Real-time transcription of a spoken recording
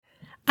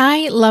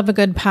I love a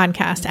good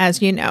podcast,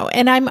 as you know,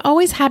 and I'm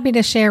always happy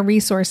to share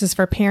resources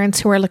for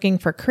parents who are looking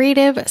for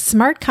creative,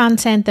 smart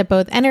content that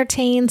both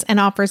entertains and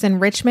offers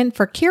enrichment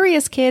for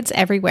curious kids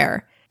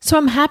everywhere. So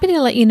I'm happy to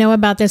let you know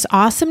about this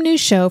awesome new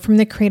show from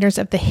the creators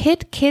of the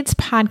hit kids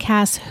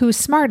podcast Who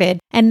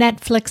Smarted and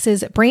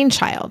Netflix's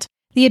Brainchild,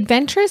 the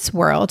adventurous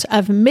world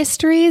of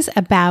mysteries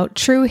about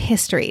true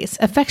histories,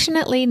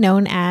 affectionately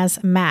known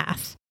as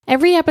math.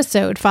 Every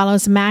episode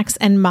follows Max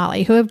and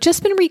Molly, who have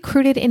just been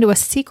recruited into a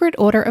secret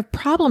order of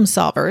problem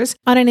solvers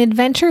on an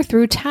adventure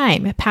through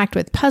time, packed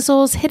with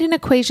puzzles, hidden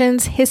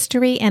equations,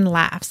 history, and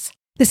laughs.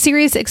 The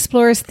series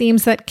explores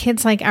themes that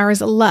kids like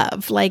ours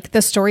love, like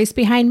the stories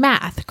behind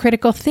math,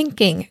 critical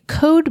thinking,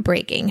 code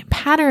breaking,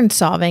 pattern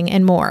solving,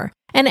 and more.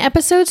 And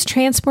episodes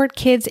transport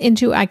kids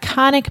into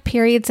iconic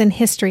periods in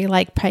history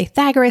like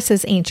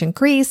Pythagoras' ancient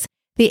Greece,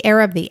 the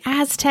era of the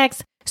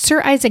Aztecs,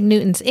 Sir Isaac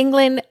Newton's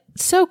England.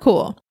 So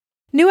cool.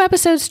 New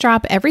episodes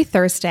drop every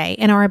Thursday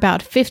and are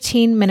about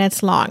 15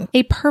 minutes long,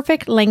 a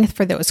perfect length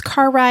for those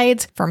car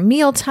rides, for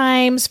meal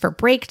times, for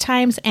break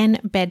times,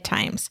 and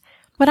bedtimes.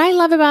 What I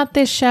love about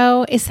this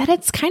show is that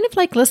it's kind of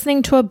like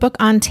listening to a book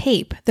on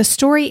tape. The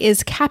story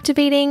is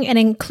captivating and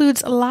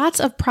includes lots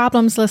of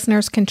problems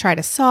listeners can try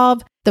to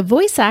solve. The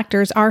voice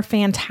actors are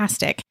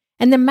fantastic,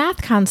 and the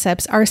math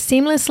concepts are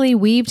seamlessly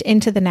weaved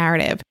into the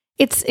narrative.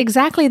 It's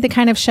exactly the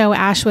kind of show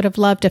Ash would have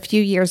loved a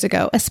few years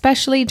ago,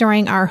 especially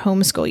during our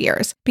homeschool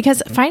years,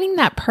 because finding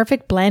that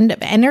perfect blend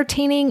of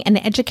entertaining and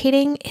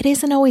educating, it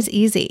isn't always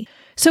easy.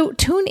 So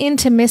tune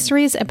into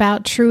Mysteries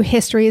About True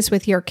Histories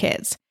with your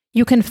kids.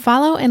 You can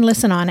follow and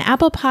listen on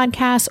Apple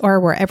Podcasts or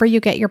wherever you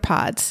get your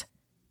pods.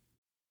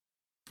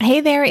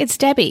 Hey there, it's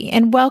Debbie,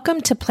 and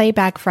welcome to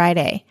Playback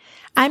Friday.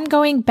 I'm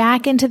going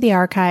back into the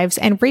archives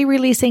and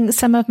re-releasing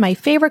some of my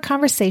favorite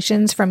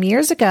conversations from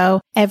years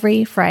ago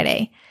every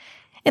Friday.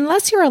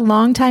 Unless you're a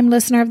longtime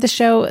listener of the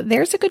show,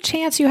 there's a good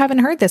chance you haven't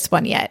heard this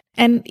one yet.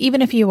 And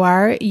even if you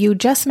are, you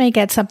just may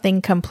get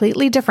something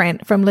completely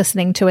different from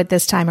listening to it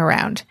this time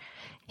around.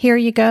 Here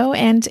you go,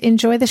 and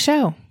enjoy the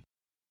show.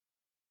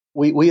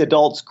 We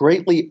adults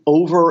greatly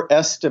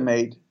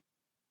overestimate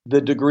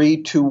the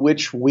degree to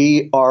which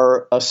we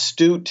are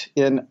astute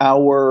in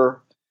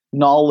our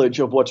knowledge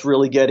of what's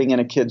really getting in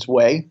a kid's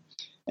way.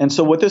 And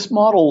so what this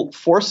model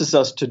forces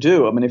us to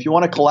do, if you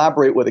want to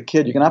collaborate with a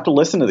kid, you're going to have to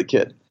listen to the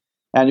kid.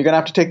 And you're going to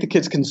have to take the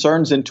kid's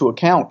concerns into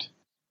account.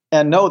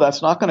 And no,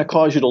 that's not going to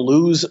cause you to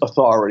lose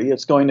authority.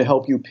 It's going to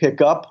help you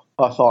pick up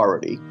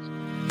authority.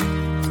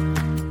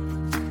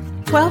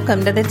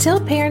 Welcome to the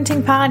Tilt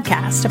Parenting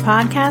Podcast, a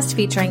podcast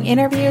featuring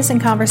interviews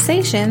and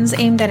conversations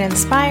aimed at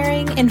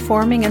inspiring,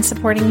 informing, and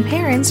supporting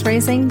parents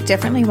raising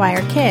differently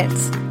wired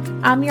kids.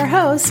 I'm your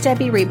host,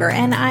 Debbie Reber,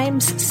 and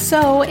I'm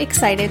so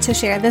excited to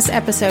share this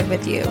episode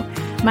with you.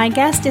 My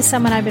guest is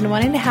someone I've been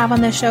wanting to have on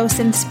the show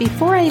since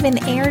before I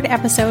even aired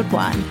episode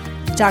 1.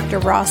 Dr.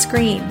 Ross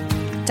Greene.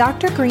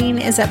 Dr. Greene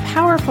is a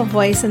powerful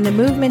voice in the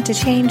movement to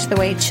change the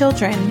way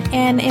children,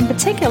 and in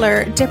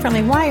particular,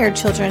 differently wired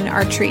children,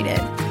 are treated.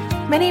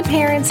 Many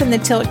parents in the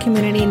Tilt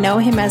community know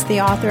him as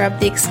the author of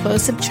The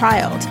Explosive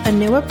Child, a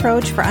new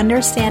approach for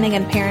understanding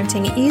and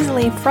parenting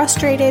easily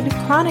frustrated,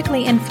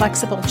 chronically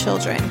inflexible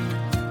children.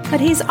 But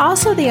he's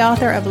also the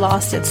author of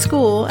Lost at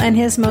School and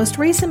his most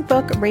recent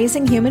book,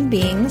 Raising Human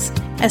Beings,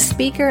 a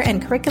speaker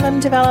and curriculum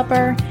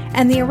developer,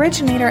 and the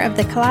originator of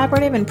the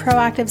Collaborative and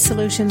Proactive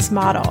Solutions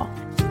model.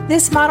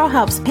 This model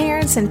helps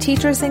parents and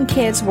teachers and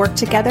kids work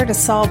together to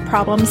solve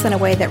problems in a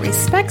way that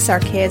respects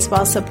our kids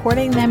while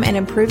supporting them and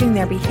improving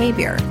their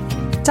behavior.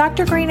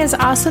 Dr. Greene is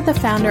also the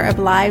founder of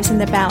Lives in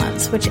the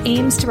Balance, which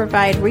aims to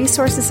provide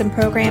resources and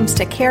programs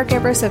to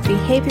caregivers of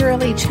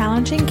behaviorally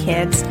challenging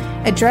kids,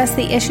 address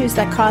the issues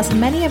that cause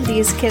many of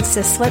these kids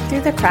to slip through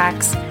the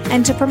cracks,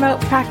 and to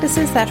promote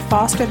practices that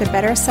foster the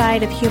better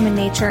side of human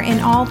nature in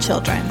all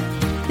children.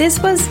 This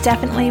was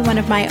definitely one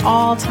of my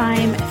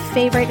all-time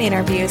favorite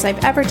interviews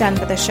I've ever done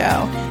for the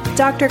show.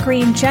 Dr.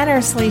 Greene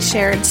generously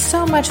shared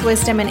so much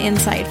wisdom and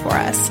insight for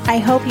us. I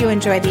hope you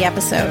enjoyed the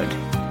episode.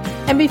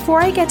 And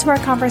before I get to our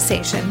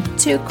conversation,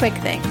 2 quick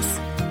things.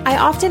 I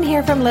often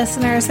hear from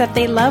listeners that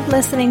they love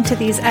listening to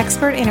these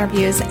expert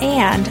interviews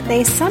and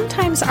they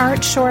sometimes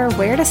aren't sure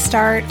where to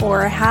start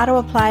or how to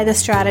apply the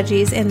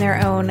strategies in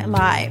their own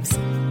lives.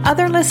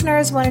 Other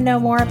listeners want to know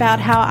more about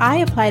how I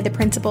apply the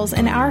principles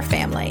in our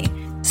family.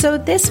 So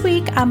this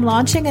week, I'm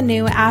launching a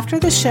new After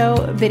the Show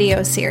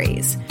video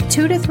series,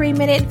 2 to 3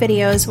 minute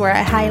videos where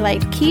I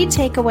highlight key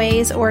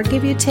takeaways or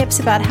give you tips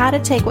about how to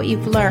take what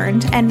you've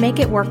learned and make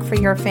it work for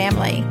your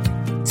family.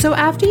 So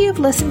after you've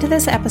listened to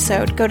this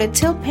episode, go to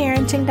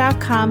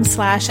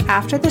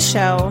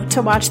tiltparenting.com/aftertheshow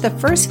to watch the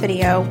first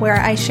video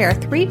where I share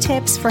 3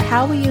 tips for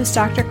how we use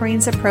Dr.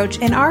 Greene's approach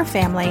in our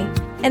family,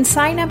 and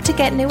sign up to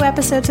get new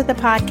episodes of the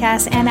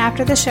podcast and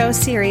After the Show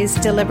series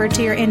delivered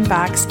to your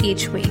inbox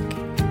each week.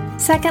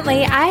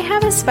 Secondly, I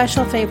have a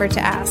special favor to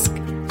ask.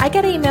 I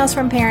get emails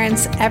from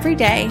parents every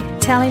day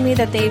telling me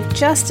that they've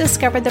just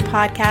discovered the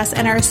podcast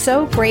and are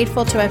so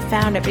grateful to have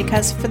found it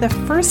because for the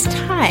first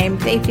time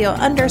they feel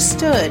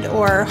understood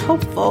or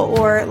hopeful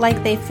or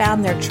like they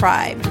found their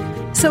tribe.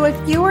 So if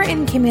you are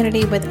in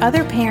community with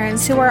other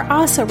parents who are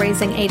also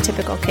raising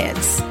atypical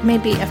kids,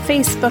 maybe a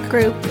Facebook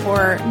group,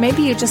 or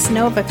maybe you just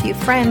know of a few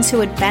friends who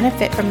would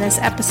benefit from this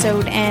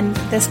episode and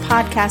this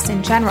podcast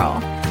in general,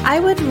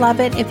 I would love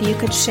it if you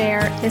could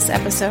share this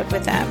episode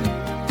with them.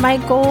 My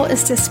goal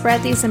is to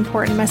spread these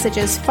important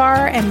messages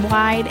far and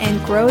wide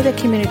and grow the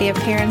community of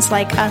parents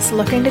like us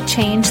looking to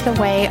change the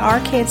way our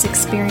kids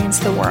experience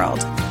the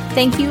world.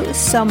 Thank you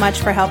so much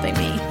for helping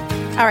me.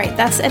 All right,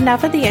 that's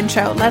enough of the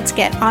intro. Let's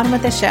get on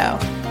with the show.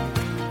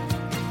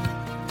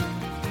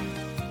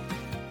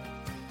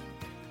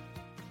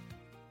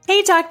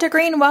 Hey, Dr.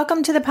 Greene,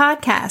 welcome to the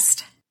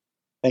podcast.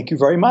 Thank you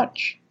very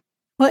much.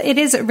 Well, it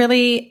is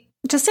really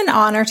just an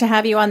honor to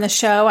have you on the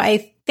show.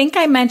 I think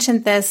I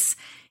mentioned this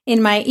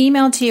in my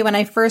email to you when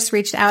I first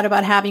reached out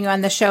about having you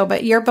on the show,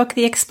 but your book,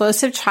 The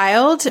Explosive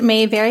Child,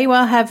 may very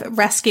well have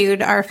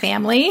rescued our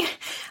family.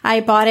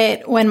 I bought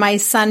it when my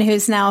son,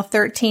 who's now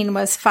 13,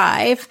 was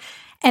 5.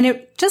 And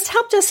it just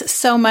helped us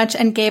so much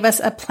and gave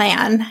us a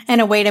plan and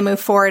a way to move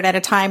forward at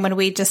a time when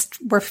we just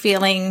were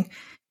feeling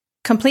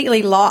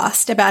completely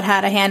lost about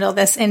how to handle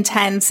this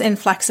intense,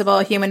 inflexible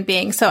human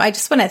being. So I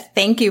just want to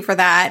thank you for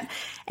that.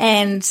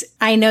 And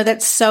I know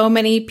that so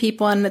many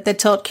people in the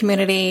Tilt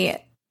community,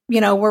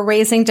 we're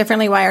raising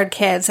differently wired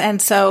kids.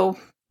 And so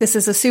this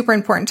is a super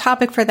important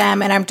topic for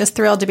them. And I'm just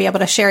thrilled to be able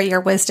to share your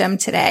wisdom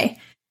today.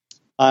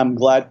 I'm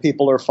glad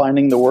people are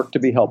finding the work to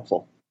be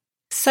helpful.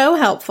 So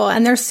helpful.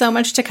 And there's so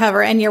much to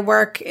cover. And your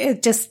work,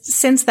 just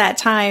since that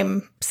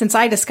time, since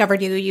I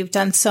discovered you, you've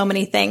done so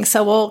many things.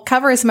 So we'll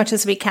cover as much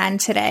as we can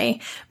today.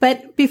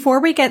 But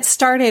before we get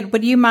started,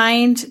 would you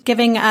mind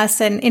giving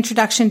us an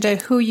introduction to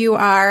who you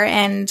are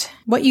and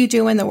what you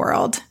do in the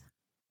world?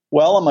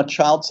 Well, I'm a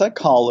child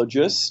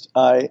psychologist.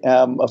 I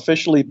am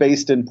officially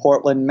based in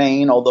Portland,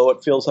 Maine, although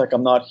it feels like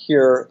I'm not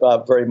here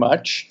very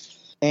much.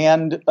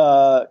 And,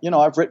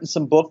 I've written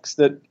some books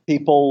that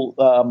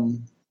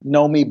people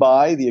know me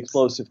by: The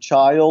Explosive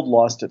Child,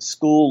 Lost at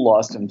School,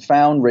 Lost and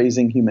Found,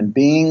 Raising Human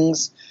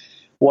Beings.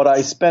 What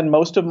I spend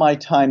most of my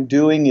time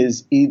doing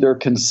is either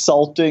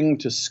consulting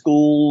to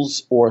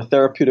schools or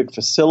therapeutic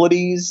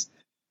facilities,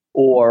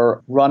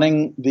 or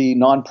running the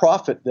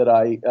nonprofit that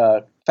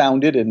I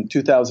founded in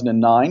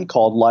 2009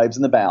 called Lives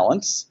in the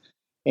Balance,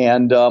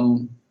 and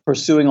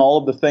pursuing all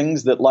of the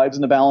things that Lives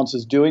in the Balance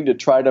is doing to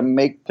try to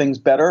make things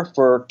better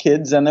for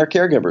kids and their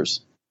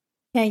caregivers.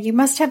 Yeah, you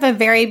must have a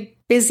very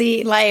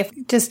busy life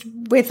just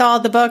with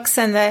all the books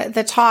and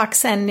the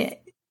talks and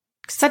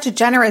such a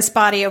generous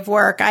body of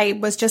work. I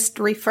was just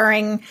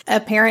referring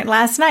a parent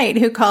last night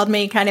who called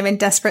me kind of in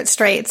desperate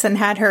straits and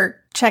had her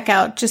check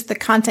out just the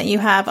content you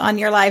have on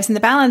your Lives in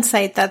the Balance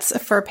site that's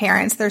for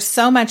parents. There's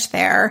so much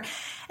there.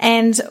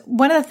 And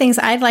one of the things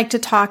I'd like to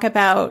talk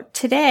about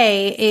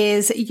today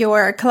is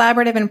your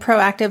collaborative and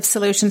proactive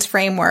solutions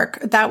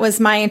framework. That was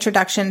my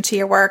introduction to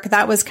your work.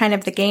 That was kind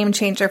of the game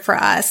changer for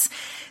us.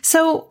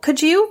 So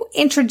could you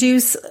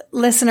introduce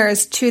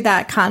listeners to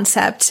that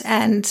concept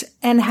and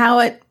how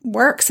it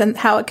works and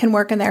how it can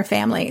work in their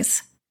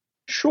families?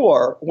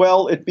 Sure.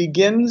 Well, it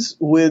begins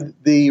with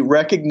the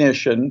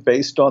recognition,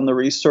 based on the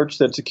research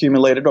that's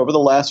accumulated over the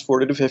last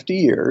 40 to 50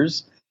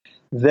 years,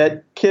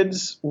 that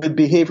kids with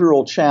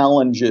behavioral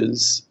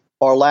challenges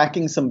are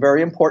lacking some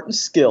very important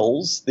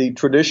skills. The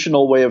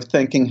traditional way of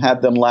thinking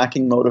had them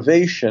lacking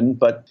motivation,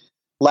 but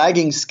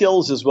lagging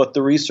skills is what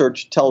the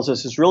research tells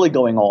us is really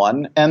going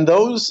on. And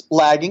those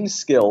lagging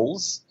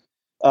skills,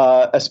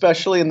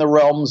 especially in the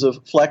realms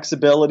of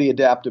flexibility,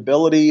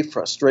 adaptability,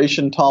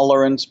 frustration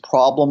tolerance,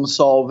 problem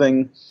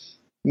solving,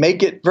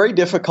 make it very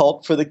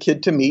difficult for the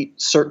kid to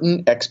meet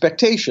certain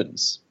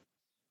expectations.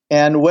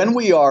 And when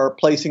we are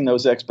placing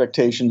those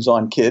expectations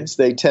on kids,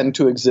 they tend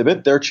to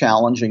exhibit their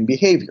challenging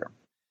behavior.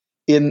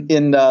 In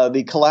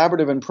the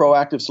collaborative and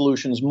proactive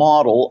solutions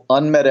model,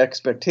 unmet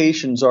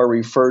expectations are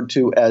referred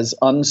to as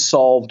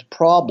unsolved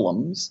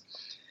problems.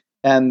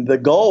 And the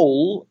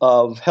goal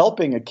of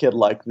helping a kid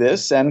like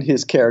this and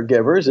his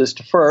caregivers is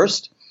to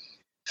first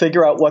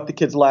figure out what the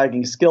kid's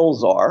lagging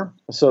skills are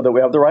so that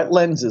we have the right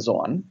lenses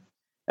on,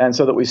 and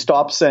so that we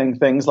stop saying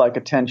things like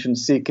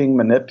attention-seeking,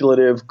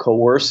 manipulative,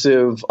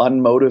 coercive,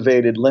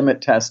 unmotivated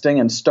limit testing,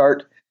 and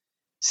start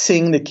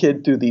seeing the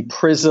kid through the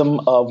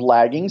prism of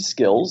lagging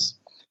skills,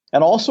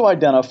 and also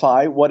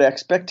identify what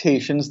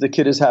expectations the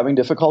kid is having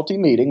difficulty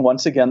meeting.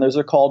 Once again, those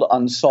are called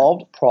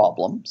unsolved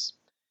problems.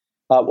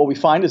 What we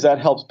find is that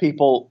helps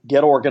people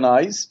get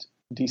organized,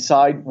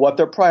 decide what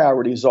their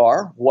priorities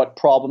are, what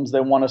problems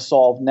they want to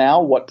solve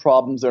now, what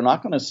problems they're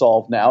not going to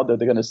solve now that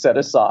they're going to set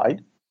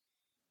aside.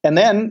 And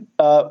then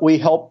we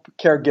help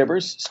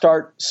caregivers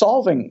start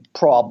solving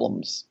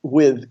problems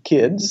with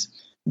kids,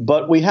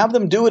 but we have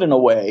them do it in a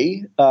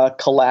way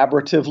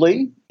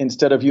collaboratively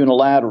instead of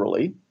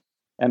unilaterally,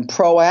 and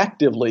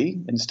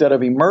proactively instead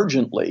of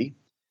emergently,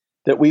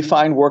 that we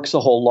find works a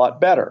whole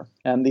lot better.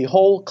 And the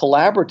whole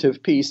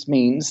collaborative piece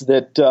means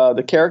that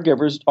the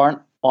caregivers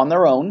aren't on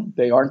their own.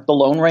 They aren't the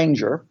Lone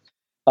Ranger.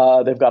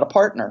 They've got a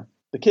partner,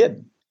 the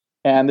kid.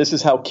 And this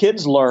is how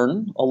kids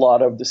learn a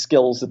lot of the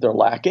skills that they're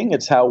lacking.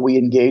 It's how we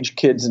engage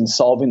kids in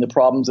solving the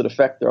problems that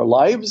affect their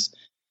lives.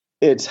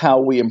 It's how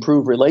we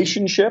improve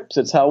relationships.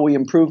 It's how we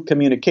improve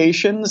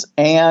communications.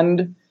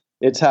 And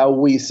it's how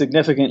we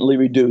significantly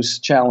reduce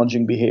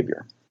challenging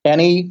behavior.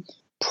 Any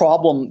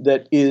problem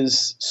that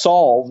is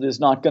solved is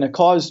not going to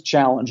cause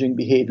challenging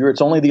behavior.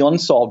 It's only the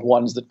unsolved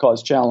ones that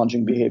cause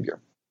challenging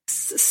behavior.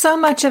 So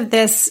much of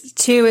this,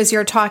 too, as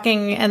you're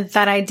talking, and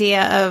that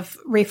idea of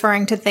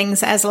referring to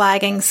things as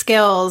lagging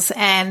skills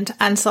and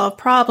unsolved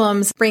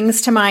problems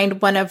brings to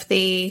mind one of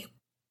the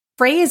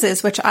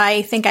phrases, which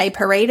I think I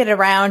paraded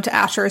around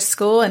after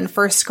school in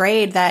first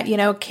grade, that,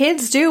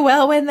 kids do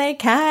well when they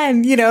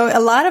can. A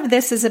lot of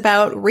this is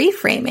about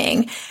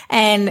reframing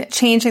and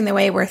changing the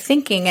way we're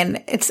thinking.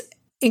 And it's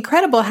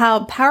incredible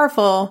how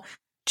powerful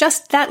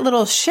just that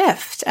little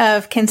shift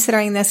of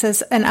considering this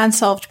as an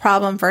unsolved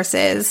problem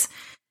versus,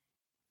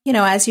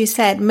 as you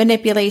said,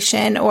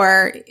 manipulation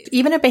or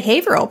even a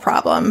behavioral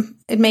problem.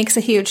 It makes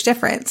a huge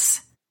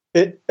difference.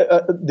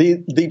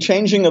 The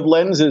changing of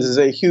lenses is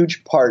a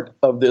huge part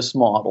of this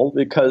model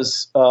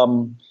because, a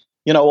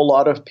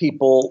lot of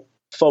people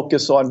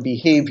focus on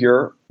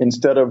behavior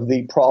instead of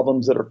the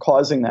problems that are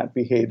causing that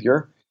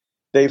behavior.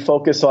 They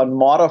focus on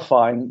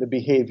modifying the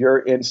behavior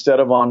instead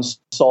of on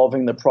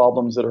solving the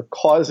problems that are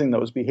causing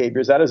those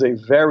behaviors. That is a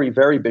very,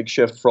 very big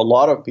shift for a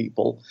lot of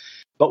people.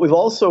 But we've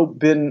also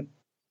been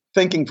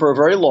thinking for a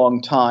very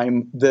long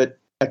time that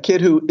a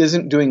kid who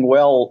isn't doing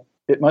well,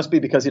 it must be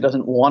because he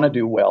doesn't want to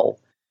do well.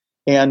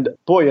 And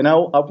boy,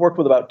 I've worked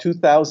with about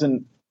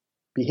 2,000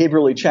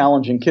 behaviorally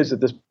challenging kids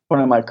at this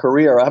point in my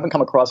career. I haven't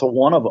come across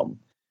one of them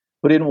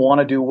who didn't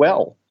want to do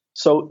well.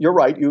 So you're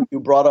right. You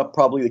brought up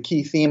probably the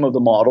key theme of the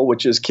model,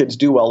 which is kids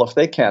do well if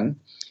they can.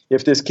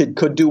 If this kid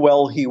could do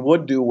well, he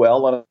would do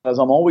well. And as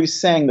I'm always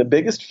saying, the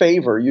biggest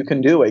favor you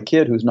can do a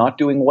kid who's not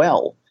doing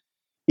well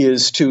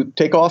is to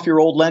take off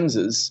your old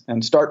lenses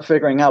and start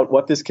figuring out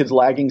what this kid's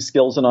lagging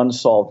skills and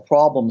unsolved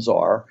problems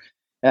are.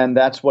 And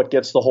that's what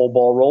gets the whole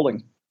ball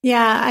rolling.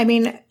 Yeah, I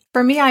mean,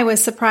 for me, I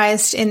was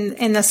surprised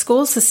in the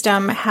school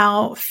system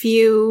how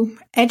few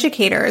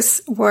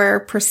educators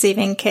were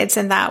perceiving kids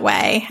in that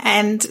way.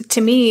 And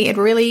to me, it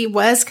really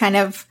was kind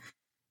of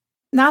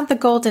not the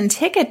golden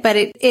ticket, but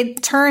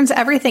it turns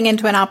everything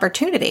into an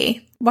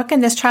opportunity. What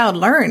can this child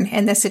learn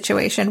in this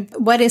situation?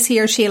 What is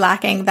he or she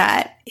lacking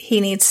that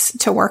he needs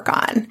to work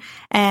on?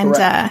 And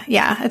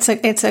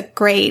it's a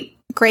great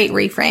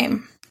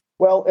reframe.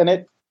 Well, and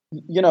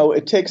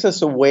it takes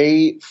us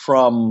away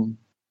from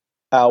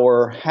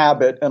our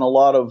habit, and a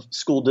lot of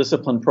school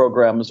discipline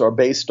programs are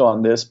based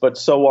on this, but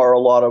so are a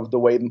lot of the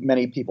way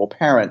many people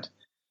parent.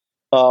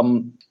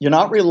 You're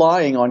not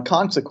relying on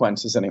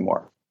consequences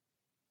anymore.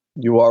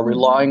 You are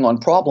relying on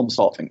problem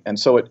solving. And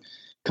so it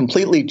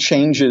completely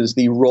changes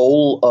the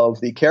role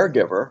of the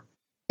caregiver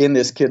in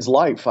this kid's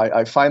life.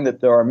 I find that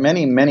there are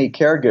many, many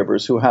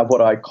caregivers who have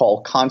what I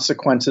call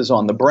consequences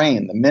on the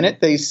brain. The minute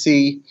they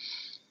see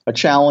a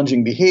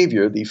challenging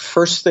behavior, the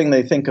first thing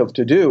they think of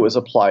to do is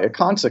apply a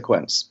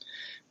consequence.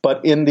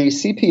 But in the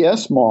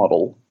CPS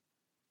model,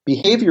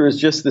 behavior is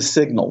just the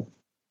signal,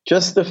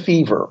 just the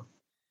fever,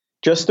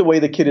 just the way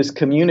the kid is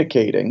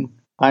communicating.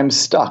 I'm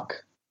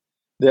stuck.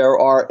 There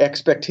are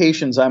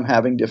expectations I'm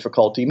having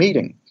difficulty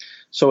meeting.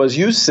 So as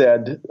you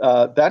said,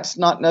 that's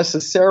not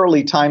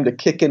necessarily time to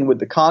kick in with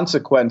the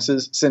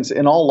consequences, since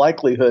in all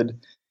likelihood,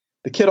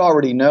 the kid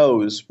already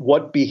knows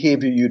what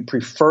behavior you'd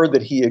prefer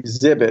that he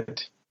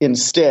exhibit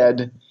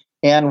instead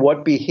and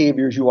what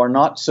behaviors you are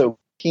not so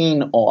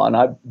keen on.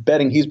 I'm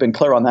betting he's been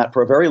clear on that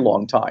for a very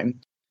long time.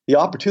 The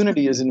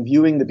opportunity is in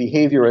viewing the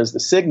behavior as the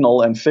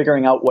signal and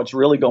figuring out what's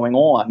really going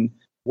on,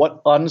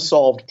 what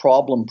unsolved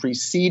problem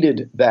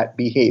preceded that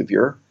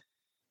behavior,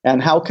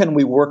 and how can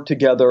we work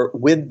together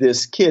with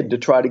this kid to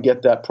try to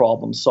get that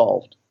problem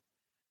solved.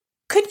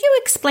 Could you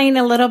explain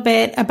a little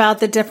bit about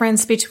the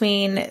difference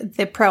between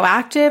the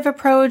proactive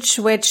approach,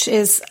 which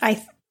is,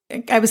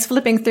 I was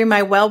flipping through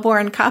my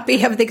well-worn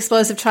copy of The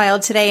Explosive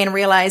Child today and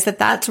realized that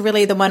that's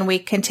really the one we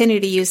continue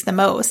to use the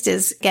most,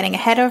 is getting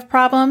ahead of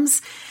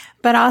problems,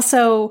 but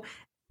also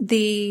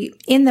the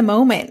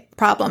in-the-moment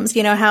problems,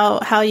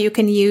 how you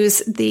can use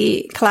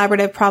the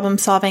collaborative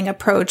problem-solving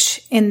approach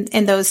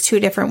in those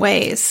two different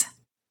ways.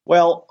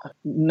 Well,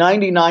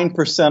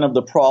 99% of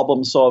the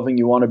problem solving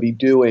you want to be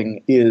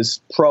doing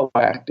is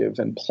proactive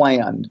and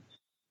planned.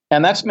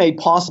 And that's made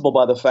possible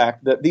by the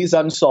fact that these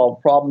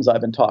unsolved problems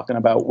I've been talking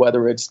about,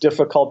 whether it's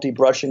difficulty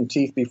brushing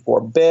teeth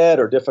before bed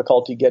or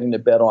difficulty getting to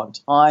bed on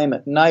time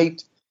at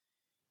night,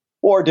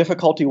 or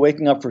difficulty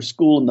waking up for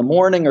school in the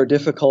morning, or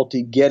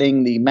difficulty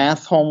getting the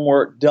math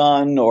homework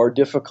done, or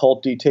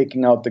difficulty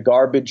taking out the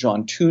garbage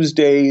on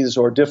Tuesdays,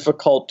 or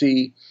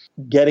difficulty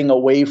getting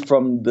away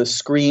from the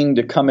screen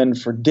to come in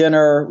for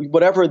dinner,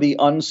 whatever the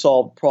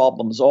unsolved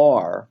problems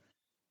are,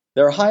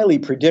 they're highly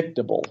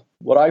predictable.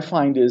 What I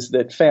find is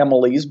that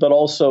families, but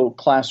also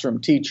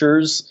classroom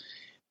teachers,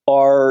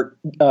 are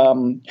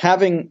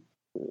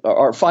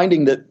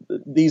finding that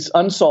these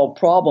unsolved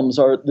problems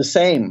are the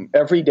same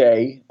every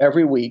day,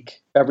 every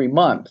week, every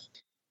month.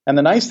 And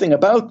the nice thing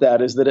about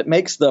that is that it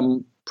makes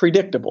them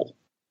predictable.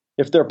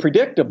 If they're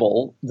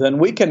predictable, then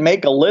we can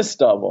make a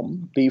list of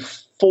them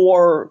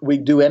before we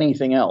do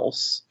anything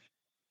else.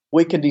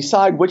 We can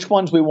decide which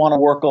ones we want to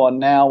work on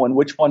now and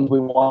which ones we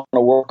want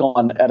to work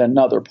on at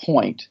another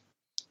point.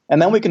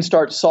 And then we can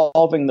start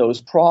solving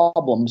those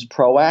problems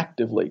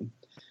proactively.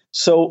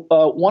 So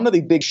one of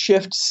the big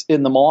shifts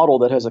in the model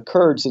that has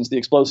occurred since The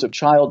Explosive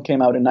Child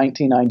came out in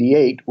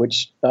 1998,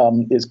 which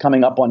is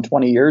coming up on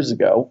 20 years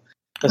ago,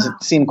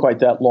 doesn't seem quite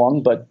that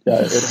long, but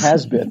it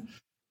has been,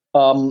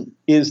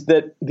 is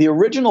that the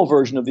original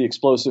version of The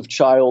Explosive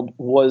Child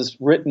was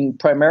written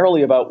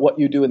primarily about what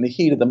you do in the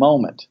heat of the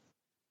moment.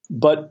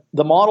 But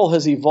the model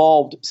has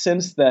evolved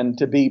since then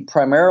to be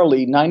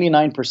primarily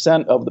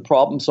 99% of the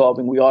problem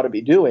solving we ought to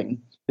be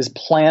doing is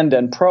planned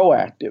and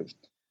proactive.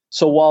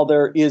 So while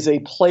there is a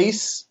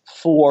place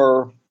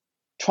for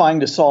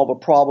trying to solve a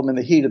problem in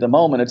the heat of the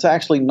moment, it's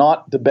actually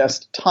not the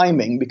best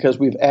timing because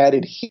we've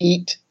added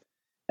heat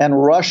and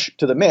rush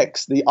to the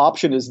mix. The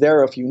option is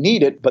there if you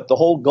need it, but the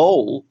whole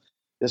goal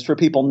is for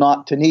people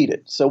not to need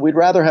it. So we'd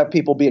rather have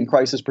people be in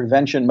crisis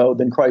prevention mode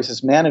than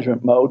crisis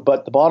management mode.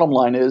 But the bottom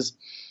line is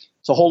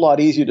it's a whole lot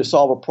easier to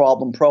solve a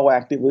problem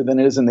proactively than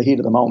it is in the heat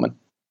of the moment.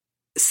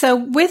 So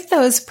with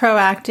those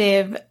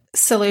proactive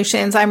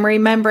solutions, I'm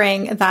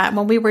remembering that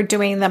when we were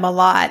doing them a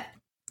lot,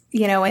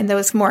 in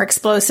those more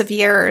explosive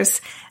years,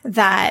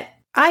 that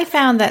I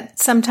found that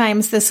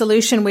sometimes the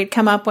solution we'd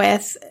come up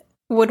with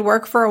would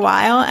work for a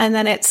while and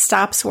then it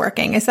stops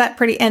working. Is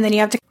that and then you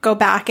have to go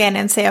back in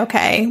and say,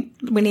 okay,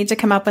 we need to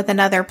come up with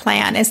another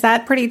plan. Is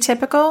that pretty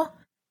typical?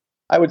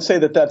 I would say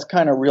that that's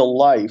kind of real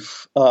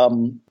life.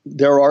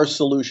 There are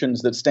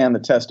solutions that stand the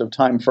test of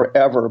time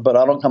forever, but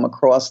I don't come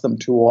across them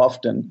too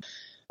often.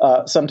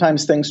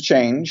 Sometimes things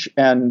change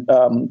and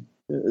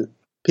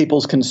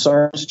people's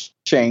concerns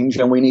change,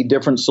 and we need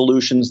different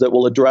solutions that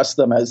will address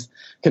them as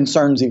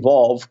concerns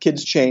evolve.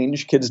 Kids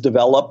change, kids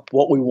develop.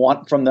 What we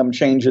want from them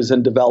changes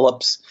and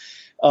develops.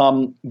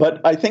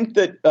 But I think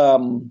that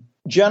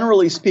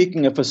generally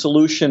speaking, if a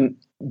solution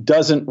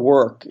doesn't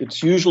work,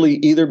 it's usually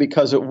either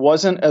because it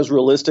wasn't as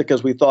realistic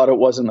as we thought it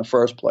was in the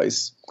first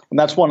place. And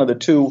that's one of the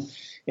two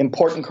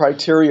important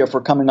criteria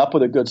for coming up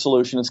with a good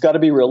solution. It's got to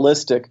be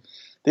realistic.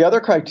 The other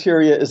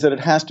criteria is that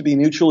it has to be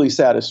mutually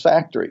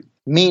satisfactory,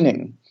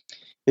 meaning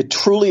it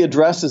truly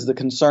addresses the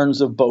concerns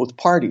of both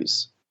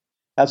parties.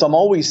 As I'm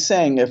always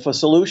saying, if a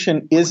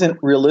solution isn't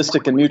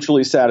realistic and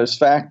mutually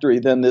satisfactory,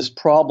 then this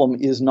problem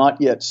is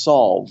not yet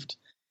solved.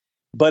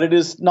 But it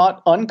is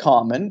not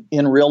uncommon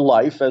in real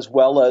life, as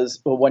well as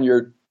when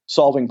you're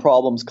solving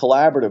problems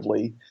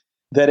collaboratively,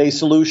 that a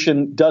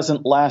solution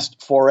doesn't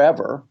last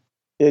forever.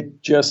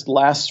 It just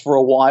lasts for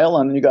a while,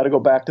 and then you got to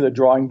go back to the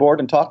drawing board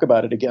and talk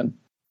about it again.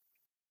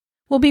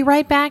 We'll be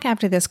right back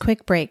after this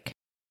quick break.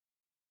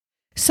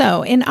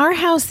 So in our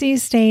house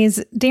these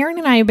days, Darren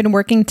and I have been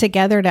working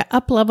together to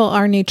up-level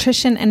our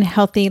nutrition and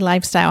healthy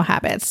lifestyle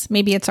habits.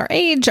 Maybe it's our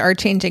age, our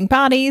changing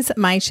bodies,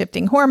 my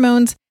shifting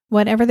hormones.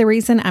 Whatever the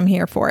reason, I'm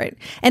here for it.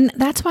 And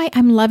that's why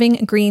I'm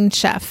loving Greene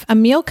Chef, a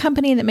meal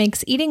company that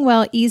makes eating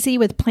well easy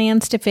with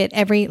plans to fit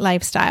every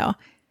lifestyle.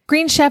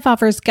 Greene Chef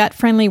offers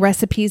gut-friendly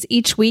recipes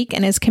each week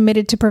and is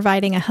committed to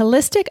providing a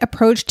holistic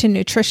approach to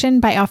nutrition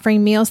by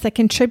offering meals that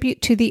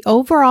contribute to the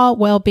overall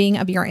well-being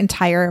of your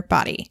entire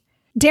body.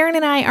 Darren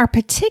and I are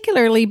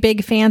particularly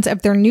big fans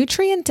of their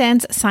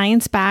nutrient-dense,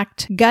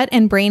 science-backed gut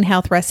and brain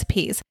health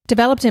recipes,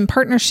 developed in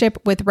partnership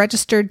with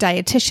registered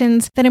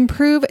dietitians that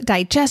improve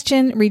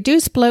digestion,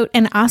 reduce bloat,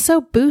 and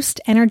also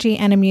boost energy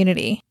and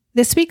immunity.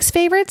 This week's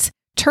favorites?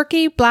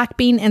 Turkey, black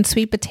bean, and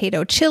sweet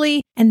potato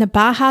chili, and the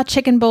Baja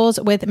chicken bowls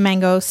with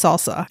mango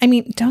salsa. I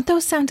mean, don't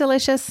those sound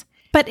delicious?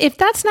 But if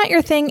that's not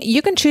your thing,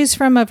 you can choose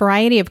from a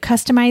variety of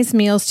customized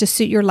meals to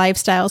suit your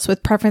lifestyles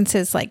with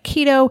preferences like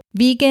keto,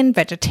 vegan,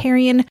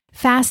 vegetarian,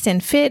 fast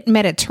and fit,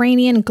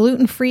 Mediterranean,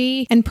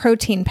 gluten-free, and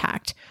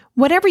protein-packed.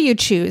 Whatever you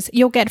choose,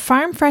 you'll get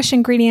farm-fresh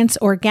ingredients,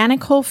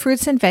 organic whole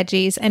fruits and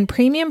veggies, and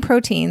premium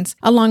proteins,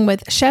 along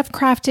with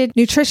chef-crafted,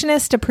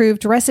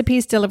 nutritionist-approved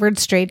recipes delivered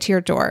straight to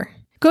your door.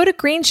 Go to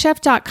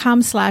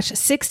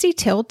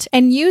greenchef.com/60tilt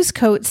and use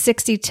code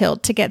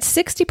 60tilt to get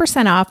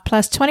 60% off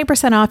plus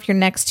 20% off your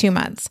next 2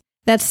 months.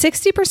 That's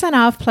 60%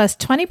 off plus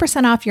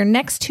 20% off your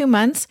next 2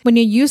 months when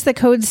you use the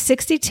code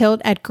 60tilt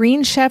at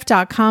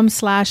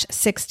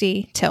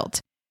greenchef.com/60tilt.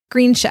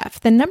 Greene Chef,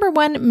 the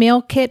 #1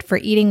 meal kit for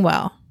eating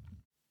well.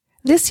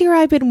 This year,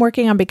 I've been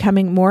working on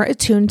becoming more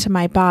attuned to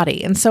my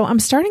body, and so I'm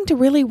starting to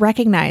really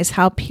recognize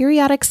how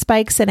periodic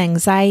spikes in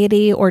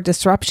anxiety or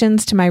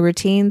disruptions to my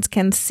routines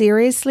can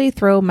seriously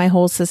throw my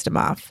whole system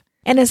off.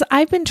 And as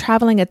I've been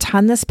traveling a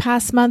ton this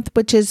past month,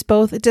 which is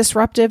both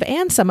disruptive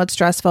and somewhat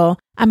stressful,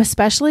 I'm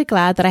especially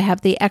glad that I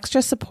have the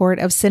extra support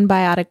of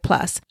Synbiotic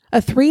Plus, a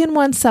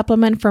 3-in-1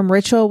 supplement from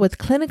Ritual with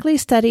clinically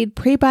studied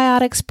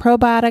prebiotics,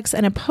 probiotics,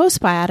 and a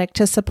postbiotic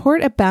to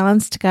support a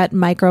balanced gut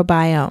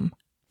microbiome.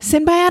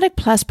 Symbiotic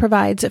Plus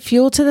provides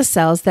fuel to the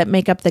cells that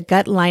make up the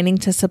gut lining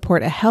to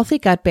support a healthy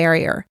gut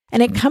barrier.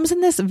 And it comes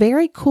in this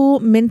very cool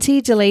minty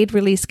delayed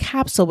release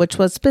capsule, which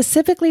was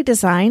specifically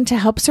designed to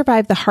help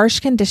survive the harsh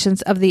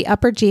conditions of the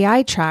upper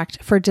GI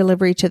tract for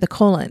delivery to the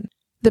colon.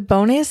 The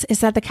bonus is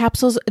that the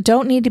capsules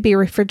don't need to be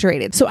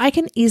refrigerated, so I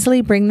can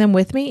easily bring them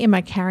with me in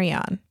my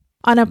carry-on.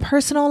 On a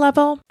personal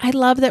level, I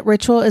love that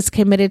Ritual is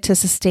committed to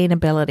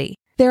sustainability.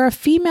 They're a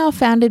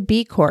female-founded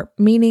B Corp,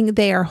 meaning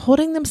they are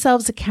holding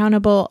themselves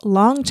accountable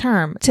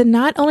long-term to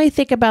not only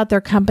think about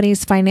their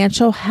company's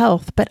financial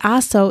health, but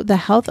also the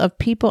health of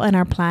people and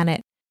our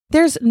planet.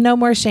 There's no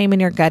more shame in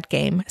your gut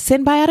game.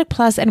 Symbiotic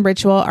Plus and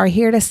Ritual are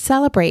here to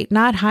celebrate,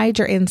 not hide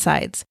your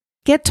insides.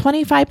 Get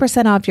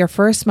 25% off your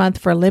first month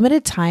for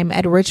limited time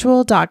at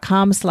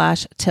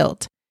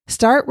ritual.com/tilt.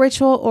 Start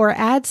Ritual or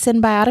add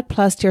Symbiotic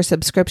Plus to your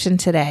subscription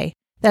today.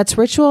 That's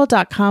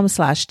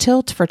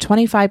ritual.com/tilt for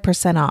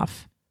 25%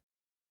 off.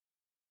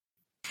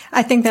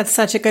 I think that's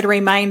such a good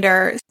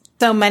reminder.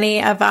 So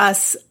many of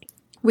us,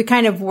 we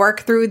kind of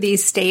work through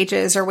these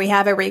stages, or we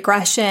have a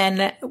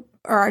regression,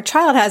 or our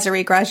child has a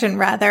regression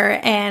rather,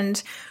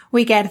 and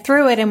we get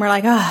through it and we're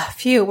like, oh,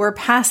 phew, we're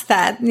past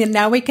that.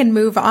 Now we can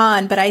move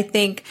on. But I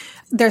think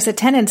there's a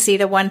tendency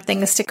to want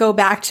things to go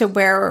back to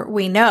where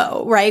we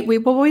know, right? We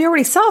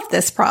already solved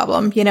this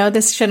problem.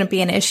 This shouldn't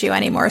be an issue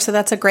anymore. So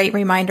that's a great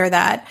reminder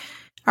that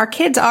our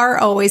kids are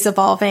always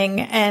evolving,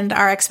 and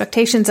our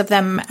expectations of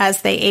them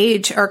as they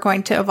age are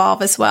going to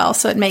evolve as well.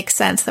 So it makes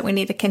sense that we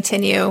need to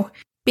continue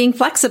being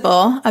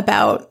flexible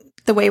about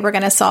the way we're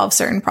going to solve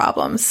certain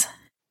problems.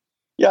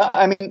 Yeah,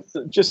 I mean,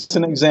 just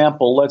an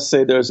example, let's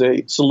say there's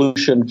a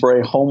solution for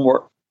a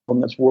homework problem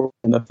that's working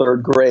in the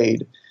third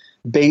grade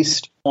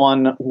based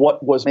on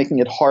what was making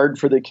it hard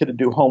for the kid to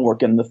do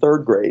homework in the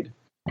third grade.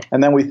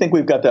 And then we think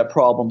we've got that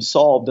problem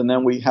solved, and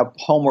then we have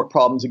homework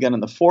problems again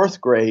in the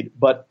fourth grade,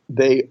 but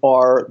they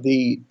are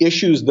the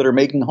issues that are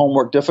making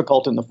homework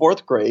difficult in the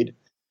fourth grade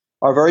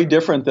are very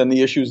different than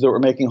the issues that were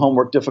making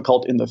homework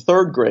difficult in the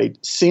third grade.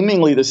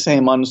 Seemingly the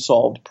same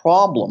unsolved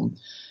problem,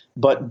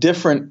 but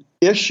different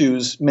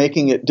issues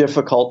making it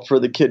difficult for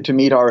the kid to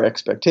meet our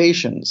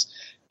expectations.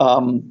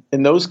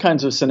 In those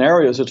kinds of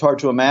scenarios, it's hard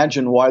to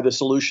imagine why the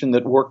solution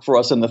that worked for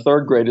us in the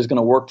third grade is going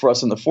to work for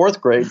us in the fourth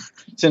grade,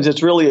 since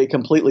it's really a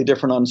completely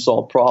different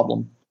unsolved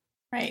problem.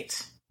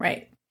 Right.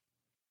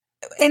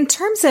 In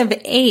terms of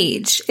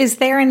age, is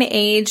there an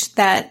age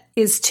that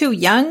is too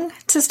young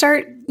to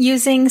start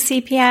using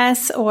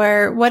CPS,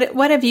 or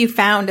what have you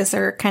found? Is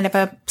there kind of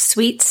a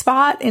sweet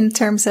spot in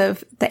terms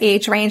of the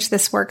age range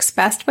this works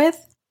best with?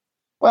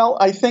 Well,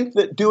 I think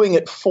that doing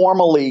it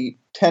formally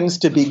tends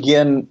to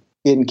begin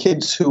in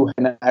kids who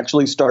can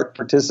actually start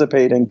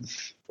participating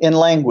in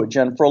language.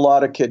 And for a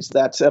lot of kids,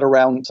 that's at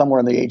around somewhere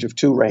in the age of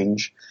 2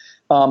 range.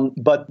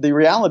 But the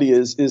reality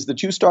is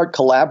that you start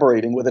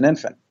collaborating with an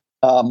infant.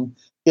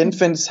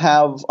 Infants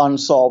have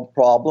unsolved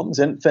problems.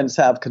 Infants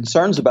have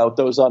concerns about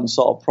those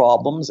unsolved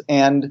problems.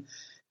 And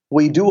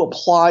we do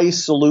apply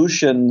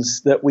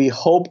solutions that we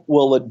hope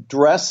will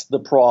address the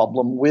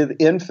problem with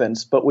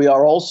infants, but we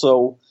are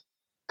also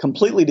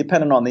completely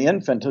dependent on the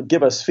infant to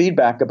give us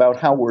feedback about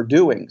how we're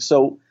doing.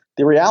 So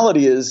the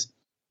reality is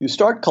you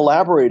start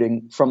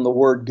collaborating from the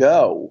word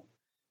go.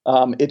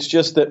 It's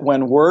just that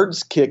when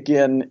words kick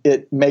in,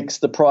 it makes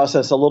the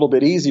process a little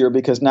bit easier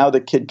because now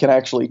the kid can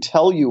actually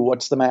tell you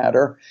what's the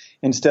matter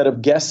instead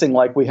of guessing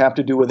like we have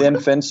to do with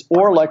infants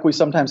or like we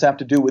sometimes have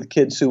to do with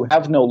kids who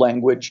have no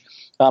language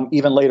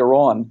even later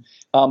on.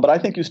 But I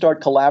think you start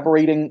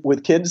collaborating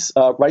with kids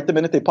right the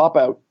minute they pop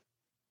out.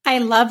 I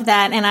love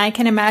that. And I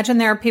can imagine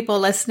there are people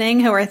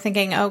listening who are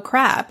thinking, oh,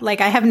 crap, like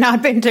I have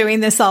not been doing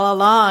this all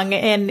along.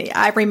 And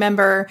I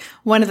remember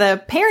one of the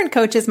parent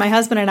coaches my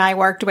husband and I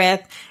worked with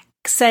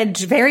said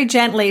very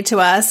gently to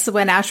us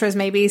when Asher was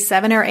maybe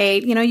 7 or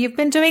 8, you've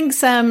been doing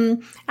some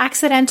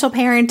accidental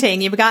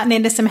parenting. You've gotten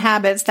into some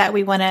habits that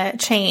we want to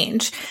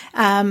change.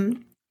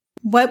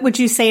 What would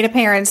you say to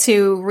parents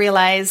who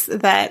realize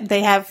that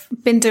they have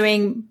been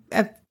doing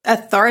an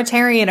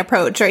authoritarian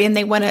approach and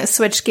they want to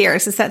switch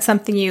gears? Is that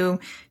something you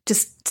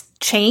just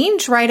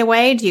change right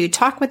away? Do you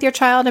talk with your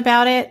child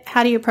about it?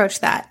 How do you approach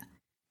that?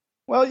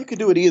 Well, you could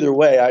do it either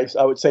way. I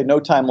would say no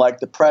time like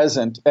the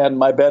present. And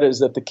my bet is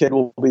that the kid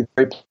will be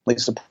very pleasantly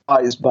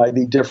surprised by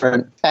the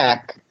different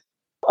tack.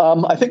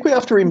 I think we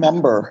have to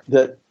remember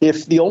that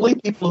if the only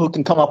people who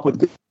can come up with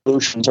good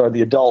solutions are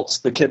the adults,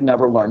 the kid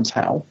never learns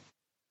how.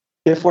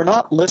 If we're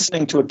not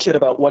listening to a kid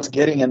about what's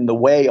getting in the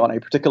way on a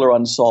particular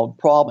unsolved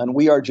problem, and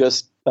we are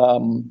just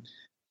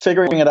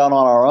figuring it out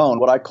on our own,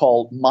 what I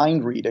call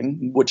mind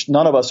reading, which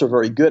none of us are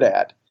very good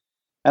at.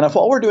 And if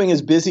all we're doing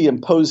is busy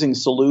imposing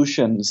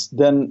solutions,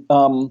 then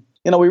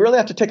we really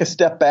have to take a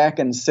step back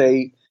and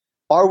say,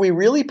 are we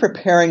really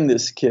preparing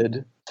this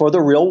kid for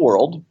the real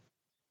world?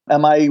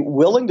 Am I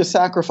willing to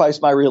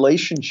sacrifice my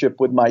relationship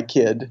with my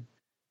kid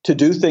to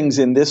do things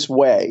in this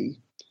way?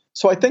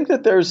 So I think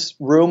that there's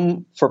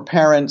room for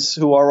parents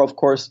who are, of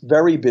course,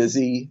 very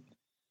busy,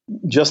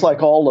 just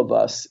like all of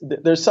us.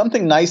 There's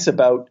something nice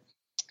about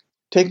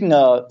taking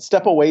a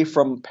step away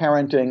from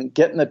parenting,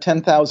 getting the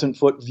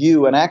 10,000-foot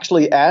view and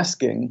actually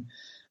asking,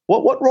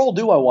 what role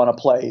do I want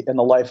to play in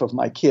the life of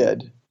my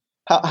kid?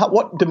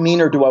 What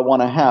demeanor do I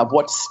want to have?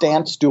 What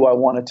stance do I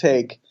want to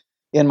take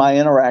in my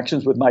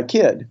interactions with my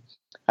kid?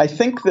 I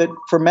think that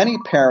for many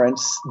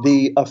parents,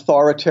 the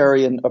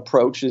authoritarian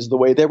approach is the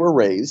way they were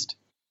raised.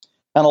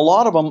 And a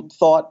lot of them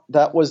thought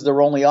that was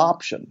their only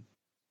option.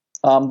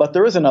 But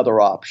there is another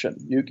option.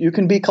 You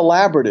can be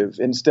collaborative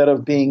instead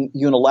of being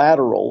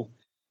unilateral.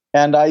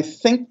 And I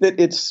think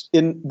that it's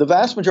in the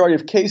vast majority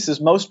of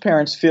cases, most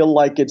parents feel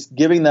like it's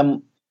giving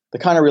them the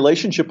kind of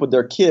relationship with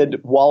their kid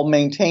while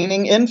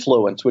maintaining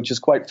influence, which is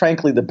quite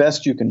frankly the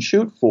best you can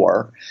shoot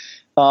for.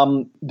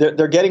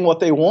 They're getting what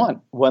they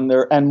want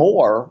and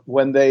more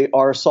when they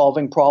are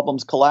solving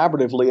problems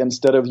collaboratively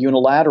instead of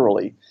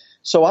unilaterally.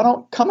 So I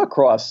don't come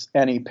across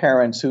any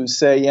parents who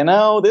say,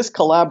 this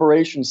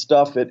collaboration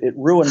stuff, it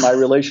ruined my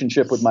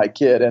relationship with my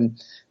kid and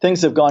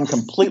things have gone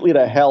completely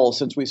to hell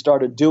since we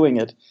started doing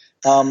it.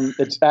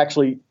 It's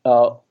actually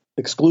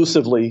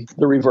exclusively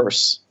the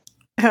reverse.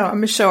 Oh,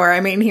 I'm sure. I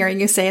mean, hearing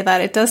you say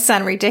that, it does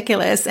sound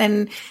ridiculous.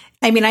 And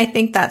I mean, I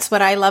think that's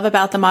what I love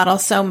about the model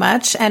so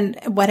much, and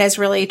what has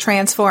really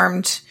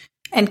transformed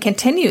and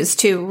continues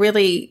to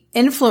really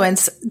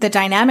influence the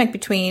dynamic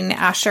between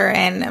Asher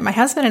and my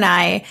husband and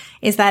I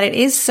is that it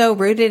is so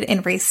rooted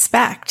in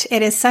respect.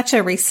 It is such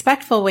a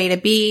respectful way to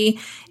be.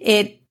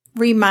 It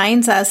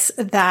reminds us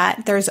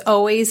that there's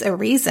always a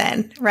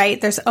reason, right?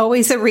 There's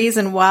always a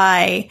reason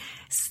why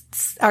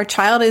our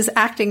child is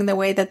acting the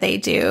way that they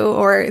do,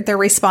 or they're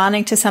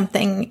responding to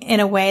something in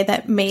a way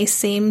that may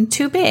seem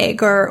too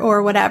big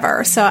or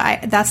whatever. So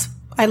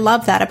I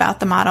love that about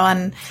the model,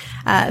 and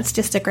it's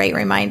just a great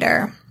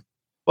reminder.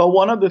 Well,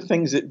 one of the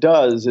things it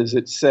does is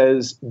it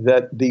says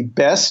that the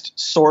best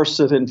source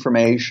of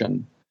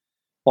information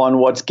on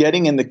what's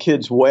getting in the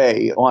kid's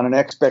way on an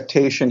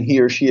expectation he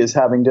or she is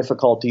having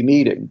difficulty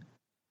meeting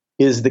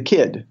is the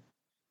kid,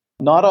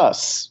 not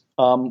us.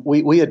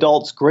 We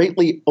adults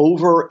greatly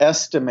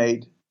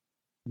overestimate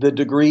the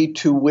degree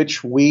to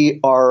which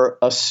we are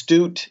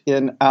astute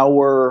in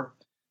our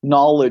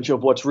knowledge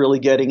of what's really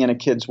getting in a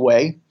kid's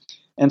way.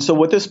 And so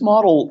what this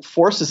model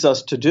forces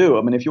us to do,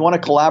 I mean, if you want to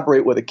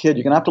collaborate with a kid,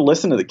 you're going to have to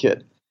listen to the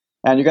kid,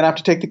 and you're going to have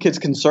to take the kid's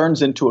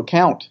concerns into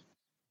account.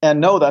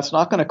 And no, that's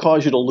not going to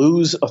cause you to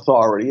lose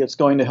authority. It's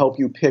going to help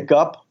you pick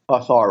up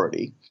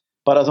authority.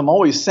 But as I'm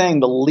always saying,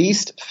 the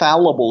least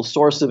fallible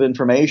source of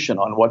information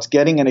on what's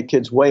getting in a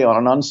kid's way on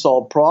an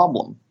unsolved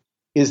problem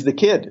is the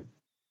kid.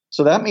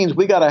 So that means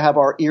we got to have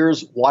our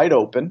ears wide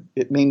open.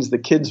 It means the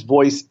kid's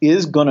voice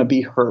is going to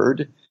be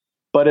heard.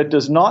 But it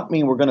does not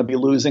mean we're going to be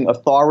losing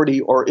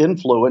authority or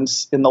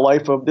influence in the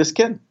life of this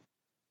kid.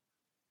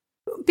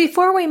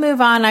 Before we move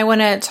on, I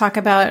want to talk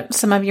about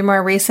some of your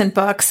more recent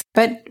books,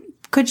 but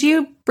could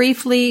you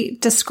briefly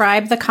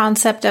describe the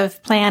concept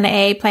of Plan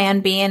A,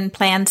 Plan B, and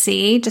Plan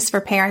C, just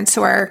for parents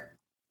who are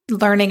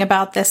learning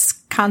about this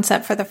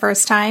concept for the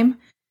first time?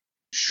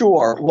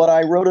 Sure. What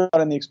I wrote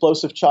about in The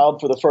Explosive Child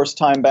for the first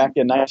time back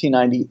in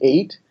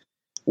 1998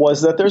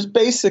 was that there's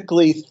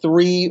basically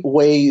three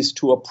ways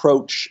to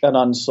approach an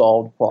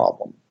unsolved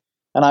problem.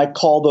 And I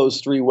call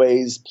those three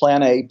ways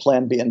Plan A,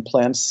 Plan B, and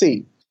Plan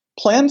C.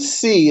 Plan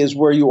C is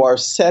where you are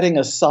setting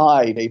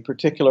aside a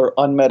particular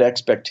unmet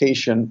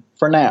expectation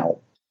for now.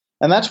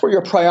 And that's where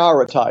you're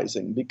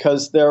prioritizing,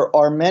 because there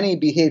are many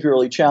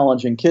behaviorally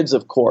challenging kids,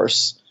 of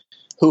course,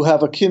 who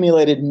have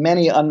accumulated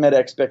many unmet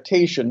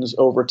expectations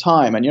over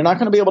time. And you're not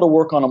going to be able to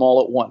work on them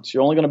all at once.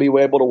 You're only going to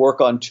be able to work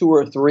on two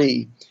or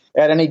three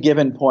at any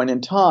given point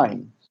in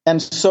time.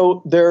 And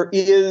so there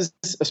is,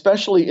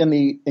 especially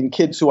in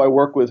kids who I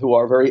work with who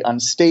are very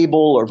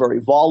unstable or very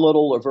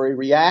volatile or very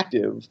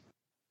reactive,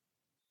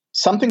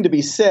 something to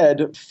be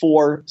said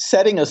for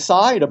setting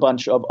aside a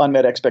bunch of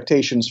unmet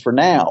expectations for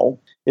now.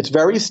 It's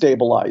very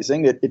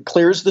stabilizing. It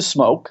clears the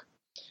smoke.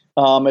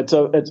 I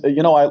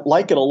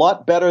like it a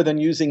lot better than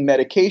using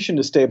medication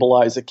to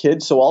stabilize a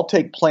kid. So I'll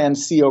take Plan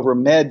C over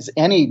meds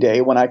any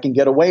day when I can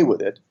get away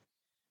with it.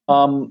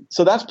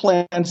 So that's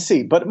Plan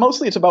C, but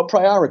mostly it's about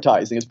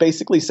prioritizing. It's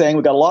basically saying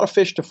we've got a lot of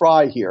fish to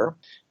fry here.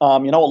 A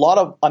lot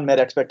of unmet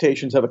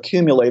expectations have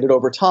accumulated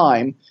over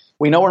time.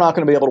 We know we're not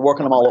going to be able to work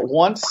on them all at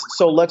once,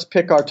 so let's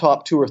pick our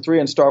top two or three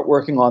and start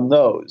working on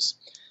those.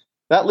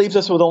 That leaves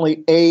us with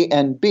only A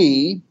and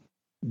B.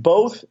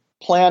 Both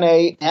Plan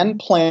A and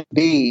Plan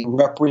B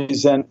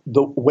represent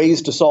the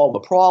ways to solve the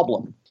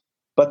problem,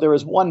 but there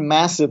is one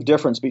massive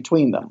difference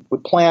between them.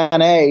 With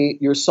Plan A,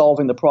 you're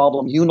solving the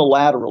problem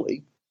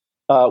unilaterally,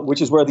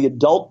 which is where the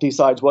adult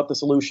decides what the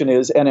solution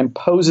is and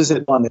imposes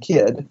it on the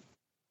kid.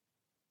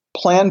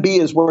 Plan B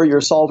is where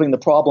you're solving the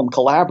problem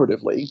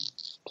collaboratively.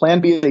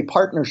 Plan B is a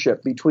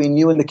partnership between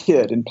you and the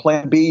kid. And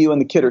Plan B, you and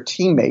the kid are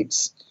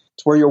teammates.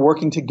 It's where you're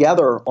working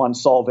together on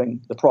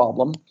solving the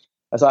problem.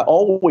 As I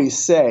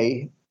always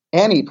say,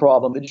 any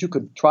problem that you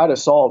could try to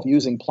solve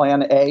using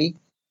Plan A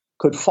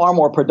could far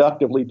more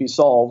productively be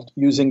solved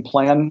using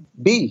Plan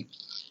B.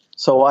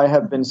 So I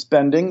have been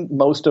spending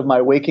most of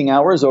my waking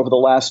hours over the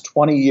last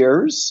 20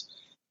 years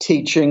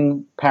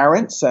teaching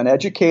parents and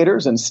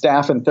educators and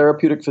staff in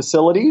therapeutic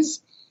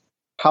facilities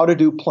how to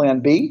do Plan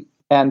B,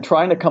 and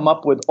trying to come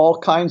up with all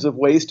kinds of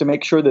ways to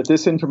make sure that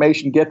this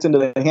information gets into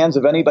the hands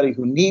of anybody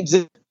who needs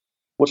it,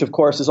 which, of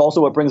course, is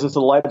also what brings us to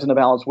the Lives in the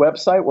Balance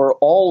website, where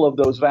all of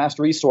those vast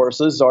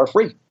resources are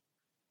free.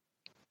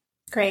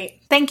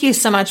 Great. Thank you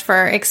so much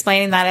for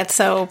explaining that. It's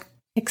so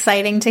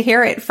exciting to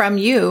hear it from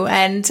you.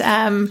 And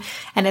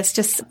it's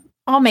just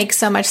all makes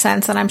so much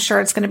sense. And I'm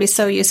sure it's going to be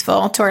so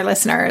useful to our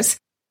listeners.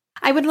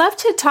 I would love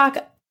to talk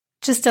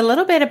just a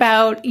little bit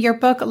about your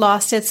book,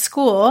 Lost at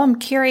School. I'm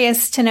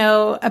curious to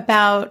know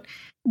about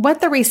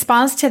what the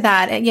response to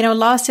that.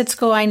 Lost at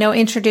School, I know,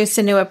 introduced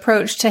a new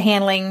approach to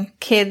handling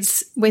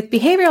kids with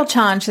behavioral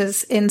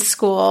challenges in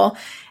school.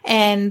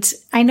 And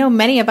I know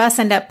many of us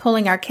end up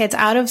pulling our kids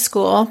out of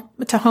school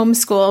to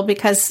homeschool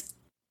because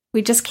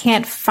we just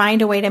can't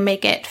find a way to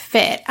make it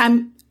fit.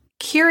 I'm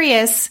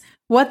curious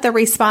what the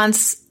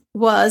response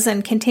was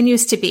and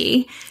continues to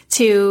be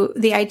to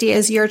the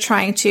ideas you're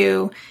trying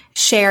to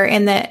share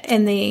in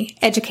the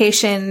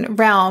education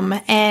realm,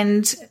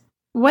 and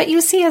what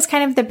you see as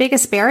kind of the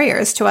biggest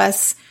barriers to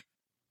us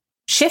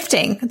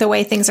shifting the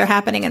way things are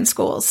happening in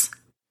schools.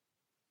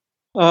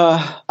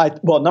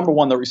 Well, number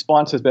one, the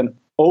response has been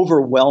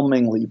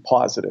overwhelmingly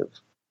positive.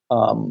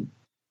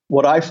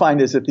 What I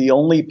find is that the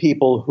only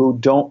people who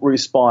don't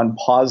respond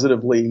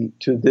positively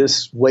to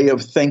this way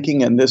of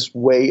thinking and this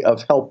way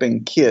of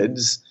helping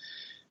kids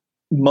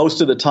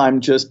most of the time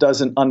just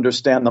doesn't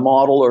understand the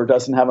model or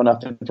doesn't have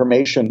enough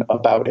information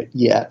about it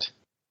yet.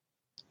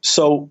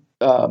 So,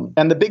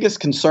 and the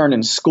biggest concern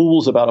in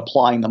schools about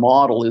applying the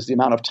model is the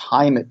amount of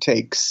time it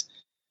takes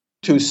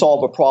to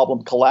solve a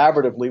problem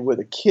collaboratively with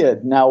a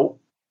kid. Now,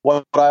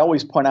 what I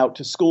always point out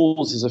to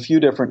schools is a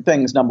few different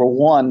things. Number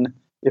one,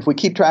 if we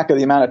keep track of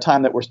the amount of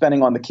time that we're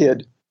spending on the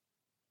kid,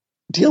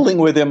 dealing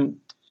with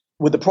him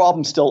with the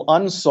problem still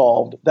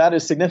unsolved, that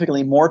is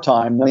significantly more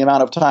time than the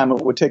amount of time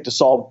it would take to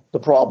solve the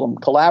problem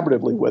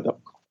collaboratively with him.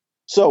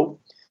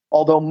 So,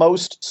 although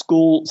most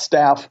school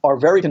staff are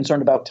very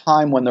concerned about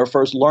time when they're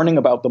first learning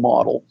about the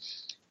model,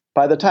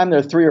 by the time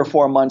they're 3 or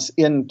 4 months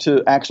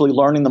into actually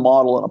learning the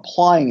model and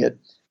applying it,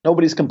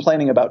 nobody's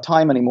complaining about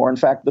time anymore. In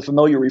fact, the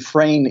familiar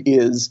refrain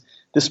is,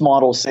 this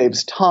model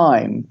saves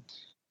time.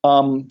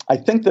 I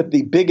think that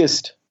the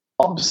biggest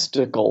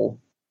obstacle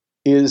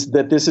is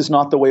that this is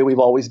not the way we've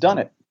always done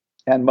it.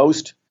 And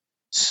most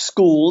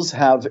schools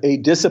have a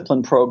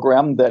discipline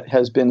program that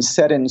has been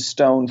set in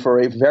stone for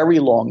a very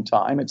long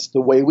time. It's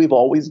the way we've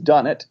always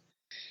done it.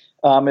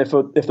 If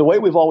the way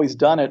we've always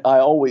done it, I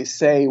always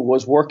say,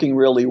 was working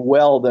really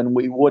well, then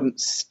we wouldn't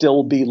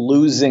still be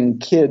losing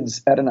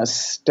kids at an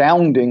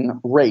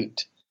astounding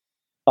rate.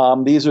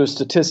 These are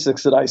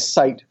statistics that I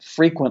cite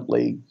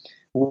frequently.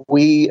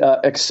 We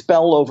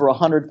expel over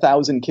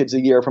 100,000 kids a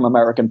year from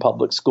American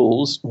public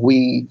schools.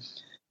 We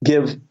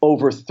give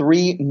over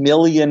 3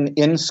 million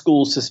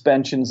in-school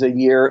suspensions a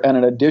year and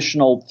an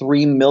additional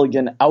 3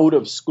 million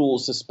out-of-school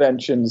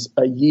suspensions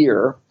a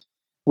year.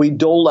 We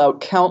dole out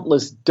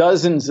countless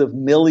dozens of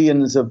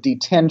millions of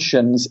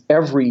detentions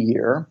every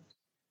year.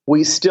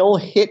 We still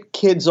hit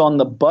kids on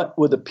the butt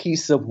with a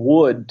piece of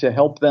wood to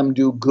help them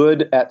do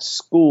good at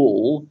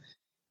school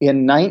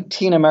in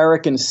 19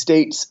 American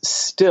states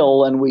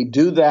still, and we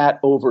do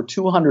that over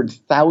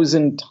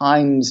 200,000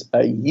 times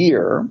a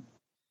year.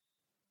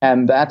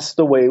 And that's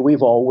the way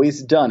we've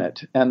always done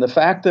it. And the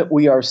fact that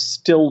we are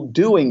still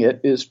doing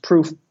it is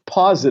proof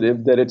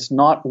positive that it's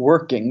not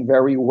working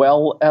very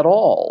well at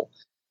all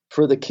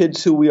for the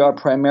kids who we are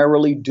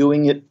primarily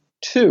doing it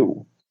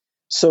to.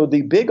 So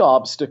the big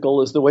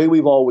obstacle is the way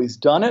we've always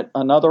done it.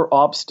 Another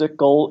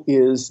obstacle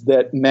is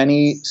that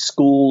many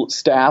school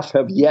staff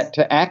have yet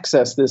to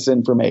access this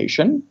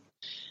information.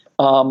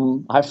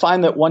 I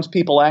find that once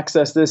people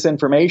access this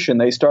information,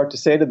 they start to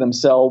say to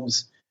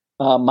themselves,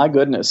 my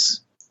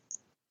goodness,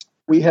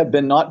 we have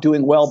been not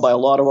doing well by a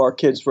lot of our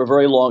kids for a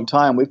very long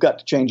time. We've got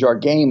to change our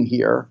game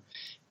here.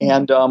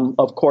 And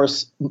of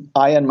course,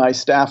 I and my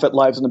staff at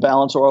Lives in the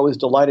Balance are always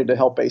delighted to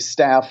help a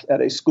staff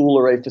at a school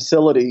or a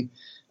facility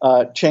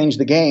change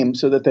the game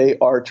so that they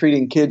are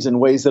treating kids in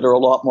ways that are a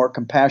lot more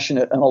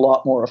compassionate and a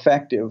lot more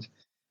effective.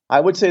 I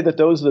would say that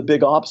those are the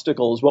big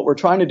obstacles. What we're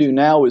trying to do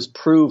now is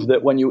prove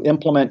that when you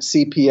implement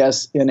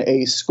CPS in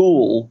a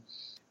school,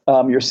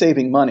 you're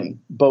saving money,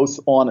 both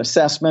on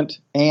assessment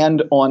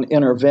and on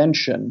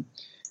intervention.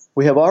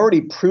 We have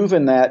already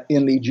proven that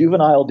in the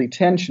juvenile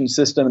detention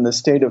system in the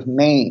state of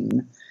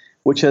Maine,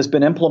 which has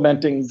been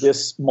implementing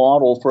this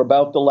model for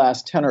about the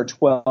last 10 or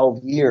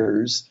 12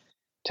 years.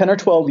 10 or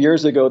 12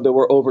 years ago, there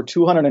were over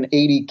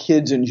 280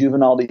 kids in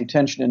juvenile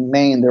detention in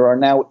Maine. There are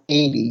now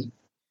 80.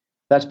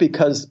 That's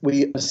because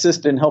we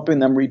assist in helping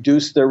them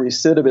reduce their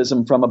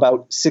recidivism from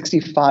about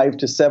 65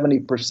 to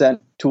 70%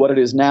 to what it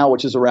is now,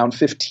 which is around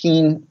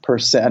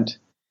 15%.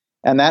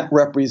 And that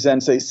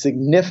represents a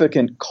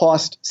significant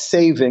cost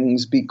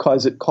savings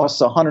because it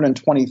costs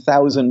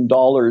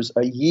 $120,000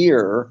 a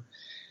year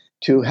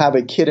to have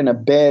a kid in a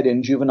bed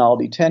in juvenile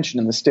detention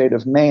in the state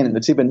of Maine, and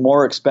it's even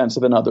more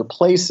expensive in other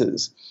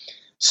places.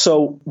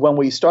 So when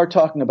we start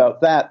talking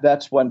about that,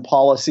 that's when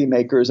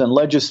policymakers and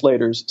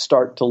legislators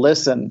start to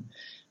listen.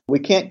 We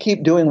can't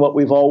keep doing what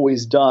we've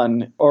always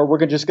done, or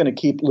we're just going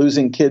to keep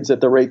losing kids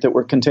at the rate that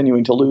we're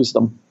continuing to lose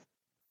them.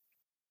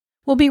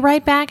 We'll be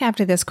right back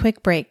after this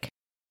quick break.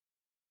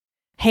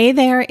 Hey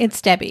there,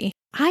 it's Debbie.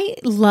 I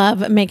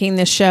love making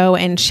this show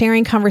and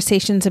sharing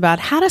conversations about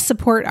how to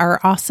support our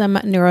awesome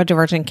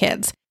neurodivergent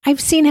kids.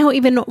 I've seen how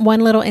even one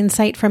little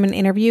insight from an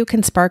interview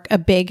can spark a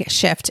big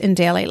shift in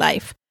daily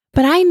life.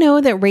 But I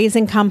know that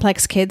raising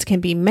complex kids can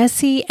be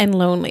messy and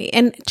lonely.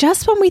 And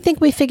just when we think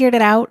we figured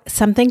it out,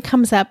 something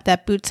comes up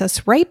that boots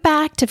us right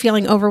back to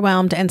feeling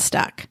overwhelmed and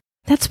stuck.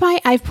 That's why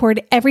I've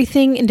poured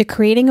everything into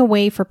creating a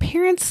way for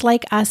parents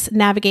like us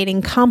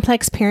navigating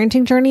complex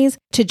parenting journeys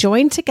to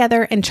join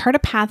together and chart a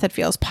path that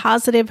feels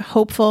positive,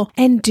 hopeful,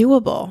 and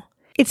doable.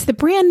 It's the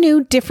brand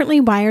new Differently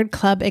Wired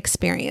Club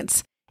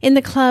experience. In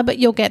the club,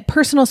 you'll get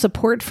personal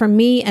support from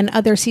me and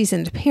other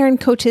seasoned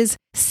parent coaches,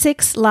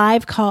 6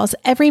 live calls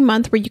every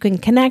month where you can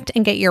connect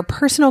and get your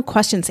personal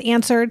questions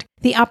answered,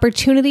 the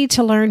opportunity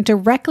to learn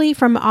directly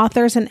from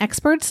authors and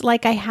experts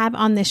like I have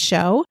on this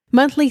show,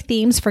 monthly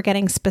themes for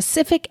getting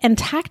specific and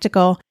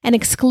tactical, an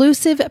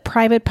exclusive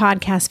private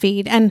podcast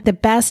feed, and the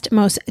best,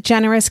 most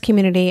generous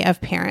community of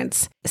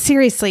parents.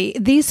 Seriously,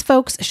 these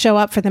folks show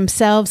up for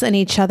themselves and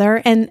each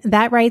other, and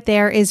that right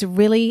there is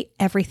really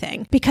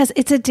everything, because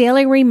it's a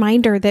daily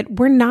reminder that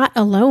we're not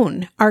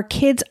alone. Our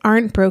kids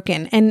aren't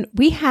broken, and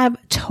we have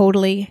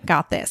totally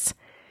got this.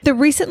 The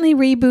recently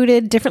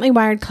rebooted Differently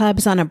Wired Club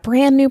is on a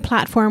brand new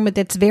platform with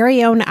its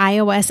very own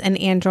iOS and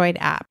Android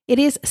app. It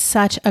is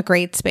such a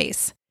great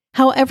space.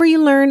 However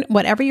you learn,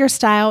 whatever your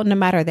style, no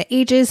matter the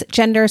ages,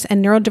 genders,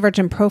 and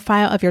neurodivergent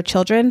profile of your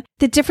children,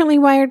 the Differently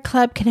Wired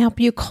Club can help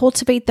you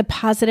cultivate the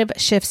positive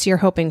shifts you're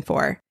hoping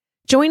for.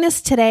 Join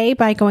us today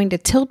by going to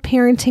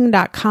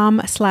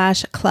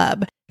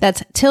tiltparenting.com/club.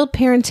 That's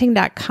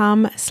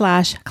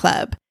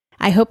tiltparenting.com/club.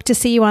 I hope to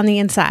see you on the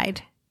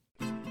inside.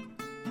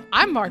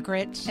 I'm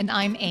Margaret. And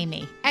I'm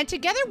Amy. And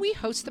together we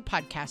host the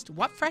podcast,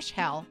 What Fresh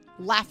Hell?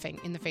 Laughing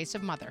in the Face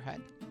of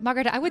Motherhood.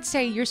 Margaret, I would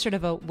say you're sort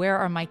of a where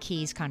are my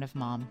keys kind of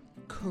mom.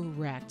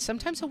 Correct.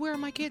 Sometimes a where are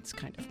my kids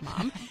kind of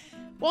mom.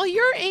 Well,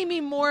 you're,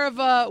 Amy, more of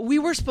a we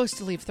were supposed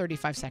to leave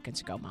 35 seconds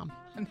ago, mom.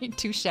 I mean,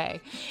 touche.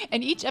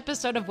 In each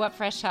episode of What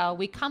Fresh Hell,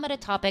 we come at a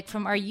topic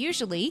from our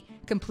usually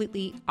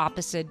completely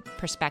opposite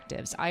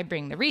perspectives. I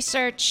bring the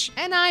research.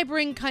 And I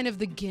bring kind of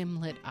the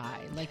gimlet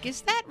eye. Like,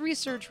 is that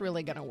research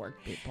really going to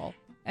work, people?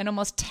 And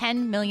almost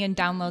 10 million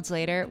downloads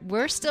later,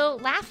 we're still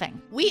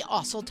laughing. We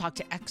also talk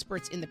to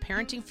experts in the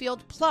parenting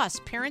field, plus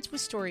parents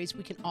with stories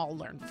we can all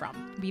learn from.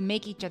 We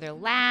make each other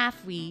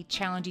laugh, we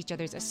challenge each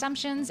other's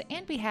assumptions,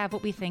 and we have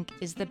what we think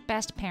is the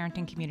best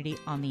parenting community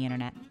on the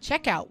internet.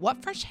 Check out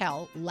What Fresh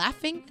Hell?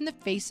 Laughing in the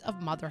Face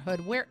of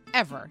Motherhood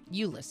wherever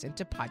you listen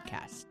to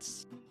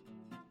podcasts.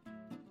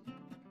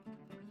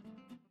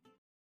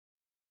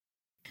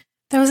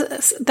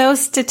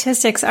 Those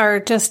statistics are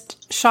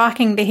just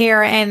shocking to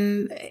hear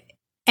and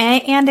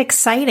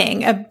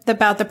exciting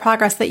about the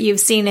progress that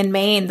you've seen in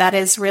Maine. That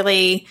is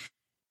really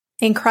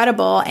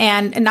incredible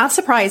and not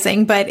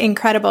surprising, but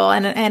incredible.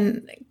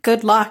 And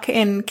good luck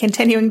in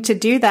continuing to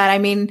do that. I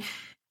mean,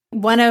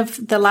 one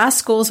of the last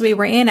schools we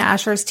were in,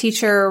 Asher's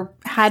teacher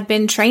had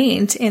been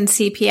trained in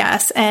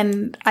CPS,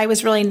 and I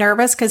was really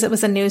nervous because it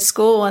was a new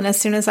school. And as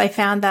soon as I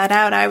found that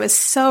out, I was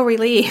so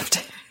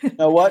relieved. You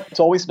know what?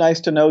 It's always nice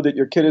to know that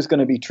your kid is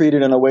going to be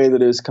treated in a way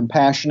that is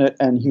compassionate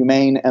and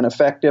humane and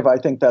effective. I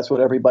think that's what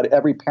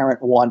every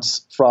parent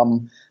wants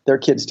from their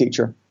kid's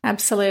teacher.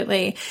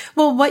 Absolutely.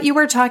 Well, what you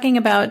were talking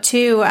about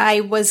too,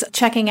 I was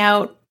checking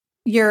out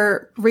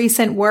your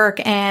recent work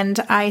and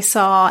I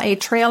saw a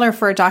trailer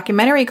for a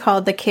documentary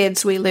called The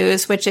Kids We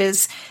Lose, which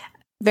is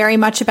very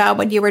much about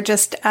what you were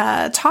just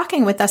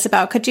talking with us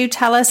about. Could you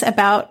tell us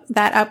about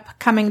that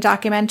upcoming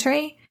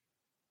documentary?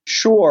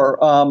 Sure.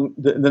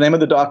 The name of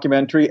the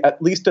documentary,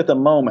 at least at the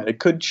moment, it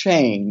could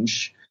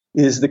change,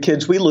 is The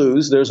Kids We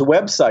Lose. There's a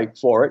website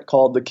for it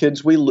called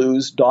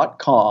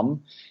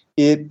thekidswelose.com.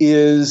 It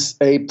is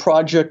a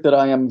project that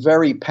I am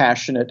very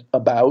passionate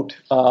about.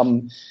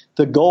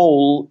 The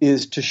goal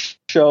is to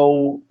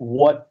show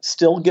what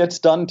still gets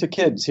done to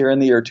kids here in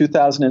the year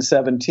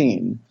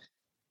 2017.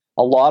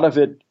 A lot of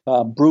it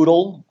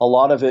brutal, a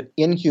lot of it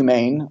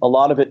inhumane, a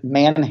lot of it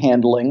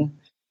manhandling.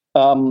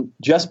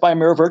 Just by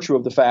mere virtue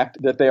of the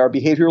fact that they are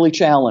behaviorally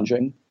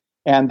challenging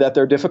and that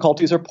their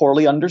difficulties are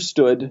poorly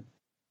understood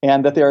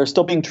and that they are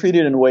still being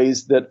treated in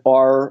ways that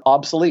are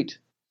obsolete.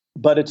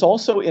 But it's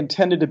also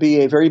intended to be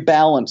a very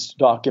balanced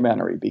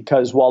documentary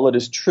because while it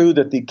is true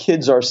that the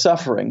kids are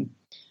suffering,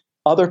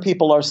 other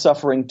people are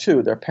suffering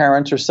too. Their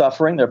parents are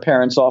suffering. Their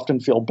parents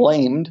often feel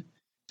blamed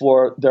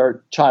for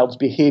their child's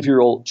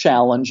behavioral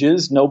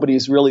challenges.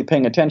 Nobody's really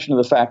paying attention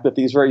to the fact that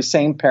these very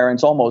same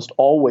parents almost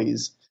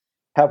always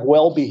have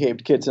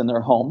well-behaved kids in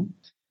their home.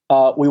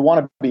 We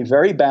want to be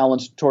very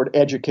balanced toward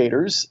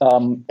educators.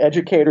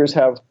 Educators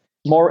have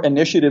more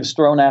initiatives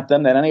thrown at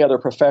them than any other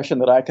profession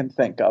that I can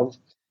think of.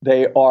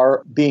 They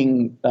are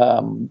being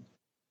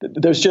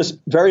there's just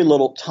very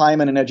little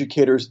time in an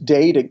educator's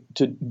day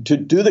to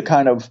do the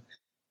kind of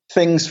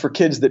things for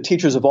kids that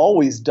teachers have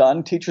always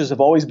done. Teachers have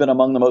always been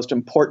among the most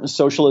important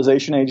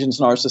socialization agents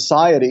in our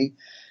society.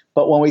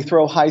 But when we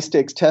throw high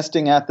stakes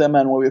testing at them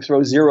and when we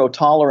throw zero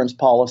tolerance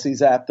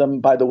policies at them,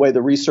 by the way,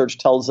 the research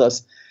tells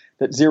us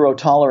that zero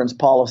tolerance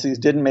policies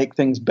didn't make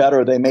things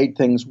better, they made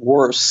things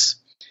worse.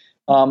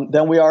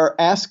 Then we are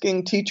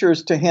asking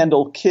teachers to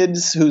handle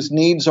kids whose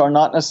needs are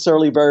not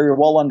necessarily very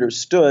well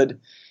understood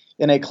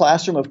in a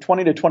classroom of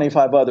 20 to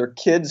 25 other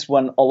kids,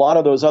 when a lot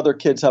of those other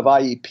kids have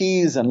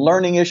IEPs and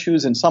learning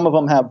issues, and some of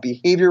them have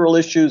behavioral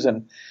issues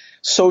and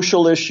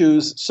social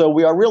issues. So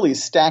we are really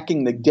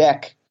stacking the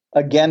deck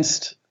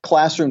against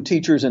classroom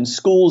teachers in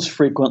schools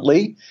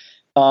frequently.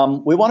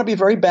 We want to be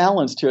very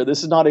balanced here.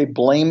 This is not a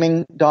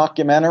blaming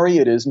documentary.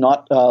 It is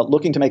not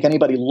looking to make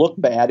anybody look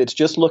bad. It's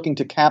just looking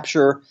to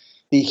capture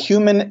the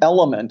human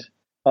element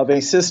of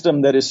a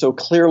system that is so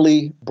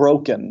clearly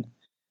broken.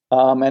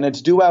 And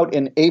it's due out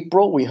in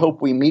April. We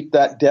hope we meet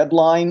that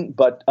deadline,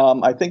 but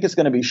I think it's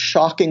going to be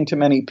shocking to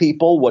many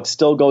people what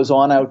still goes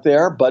on out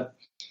there. But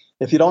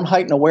if you don't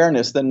heighten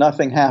awareness, then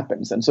nothing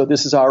happens. And so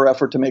this is our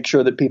effort to make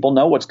sure that people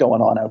know what's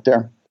going on out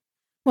there.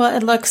 Well,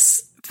 it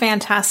looks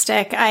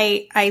fantastic.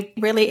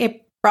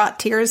 It brought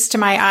tears to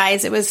my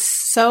eyes. It was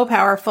so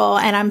powerful,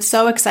 and I'm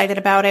so excited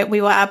about it.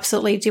 We will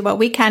absolutely do what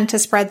we can to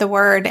spread the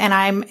word, and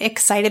I'm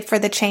excited for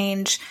the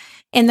change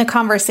in the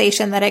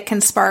conversation that it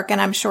can spark,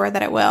 and I'm sure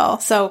that it will.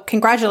 So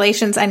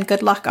congratulations and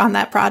good luck on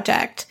that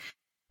project.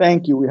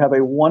 Thank you. We have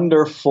a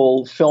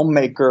wonderful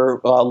filmmaker,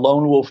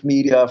 Lone Wolf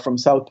Media from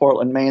South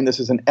Portland, Maine. This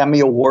is an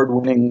Emmy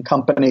Award-winning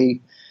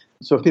company.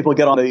 So if people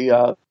get on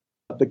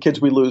the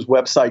Kids We Lose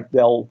website,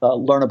 they'll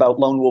learn about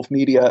Lone Wolf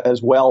Media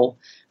as well.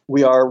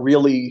 We are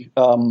really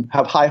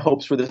have high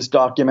hopes for this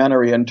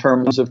documentary in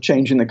terms of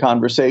changing the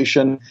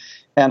conversation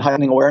and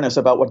heightening awareness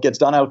about what gets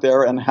done out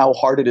there and how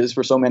hard it is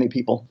for so many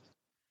people.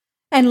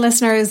 And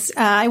listeners,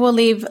 I will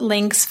leave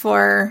links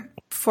for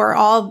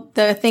all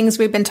the things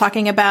we've been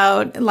talking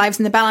about, Lives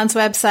in the Balance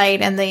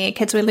website and the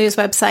Kids We Lose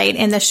website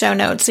in the show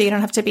notes, so you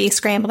don't have to be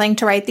scrambling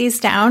to write these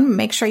down.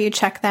 Make sure you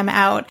check them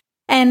out.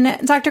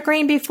 And Dr.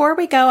 Greene, before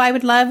we go, I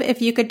would love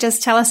if you could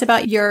just tell us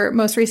about your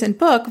most recent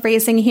book,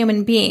 Raising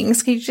Human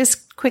Beings. Could you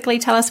just quickly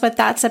tell us what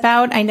that's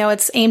about? I know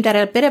it's aimed at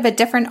a bit of a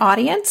different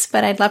audience,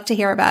 but I'd love to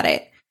hear about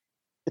it.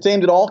 It's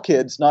aimed at all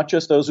kids, not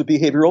just those with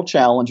behavioral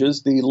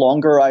challenges. The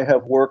longer I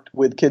have worked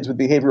with kids with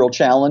behavioral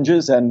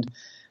challenges and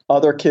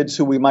other kids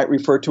who we might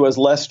refer to as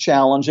less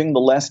challenging, the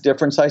less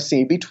difference I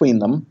see between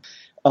them.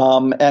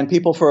 And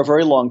people for a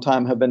very long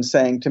time have been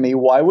saying to me,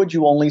 why would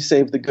you only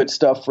save the good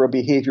stuff for a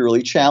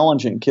behaviorally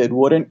challenging kid?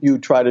 Wouldn't you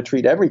try to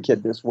treat every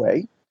kid this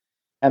way?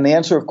 And the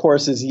answer, of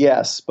course, is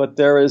yes. But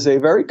there is a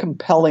very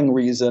compelling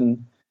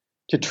reason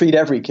to treat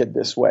every kid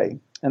this way.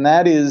 And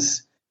that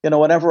is,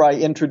 whenever I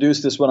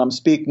introduce this when I'm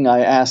speaking,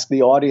 I ask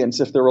the audience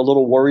if they're a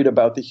little worried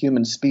about the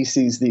human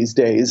species these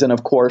days. And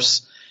of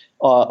course,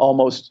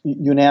 almost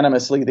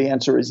unanimously, the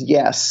answer is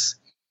yes.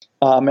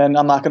 And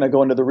I'm not going to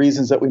go into the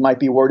reasons that we might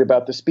be worried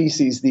about the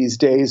species these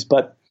days.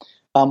 But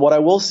what I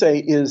will say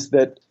is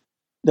that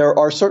there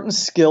are certain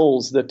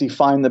skills that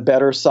define the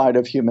better side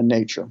of human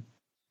nature.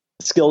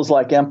 Skills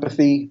like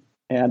empathy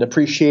and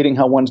appreciating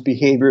how one's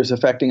behavior is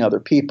affecting other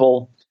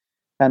people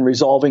and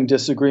resolving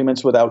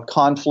disagreements without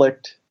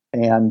conflict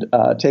and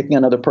taking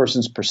another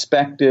person's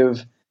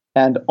perspective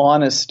and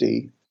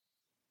honesty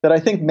that I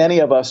think many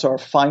of us are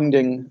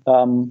finding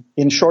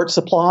in short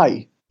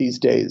supply these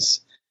days.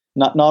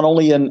 Not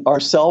only in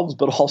ourselves,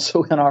 but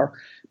also in our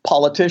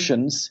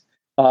politicians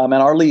and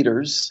our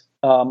leaders.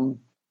 And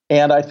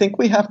I think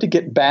we have to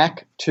get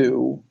back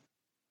to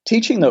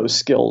teaching those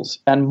skills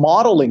and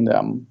modeling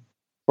them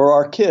for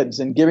our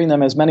kids and giving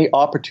them as many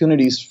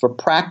opportunities for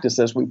practice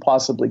as we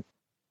possibly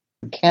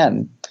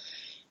can.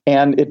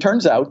 And it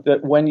turns out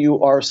that when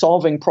you are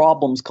solving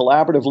problems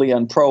collaboratively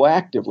and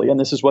proactively, and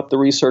this is what the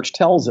research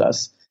tells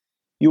us,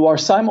 you are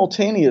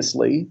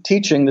simultaneously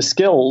teaching the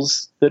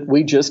skills that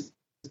we just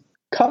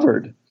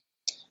covered.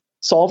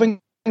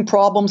 Solving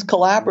problems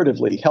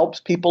collaboratively helps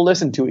people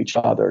listen to each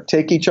other,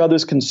 take each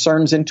other's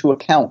concerns into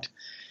account,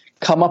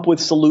 come up with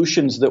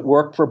solutions that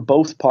work for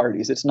both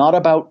parties. It's not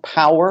about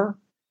power.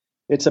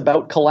 It's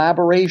about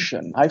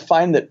collaboration. I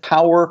find that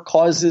power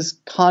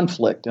causes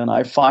conflict, and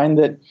I find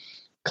that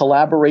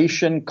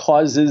collaboration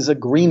causes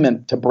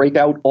agreement to break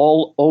out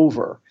all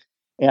over.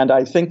 And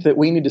I think that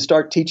we need to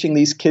start teaching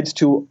these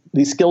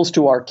skills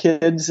to our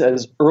kids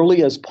as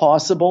early as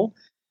possible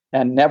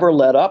and never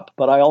let up.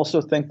 But I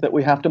also think that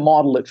we have to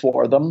model it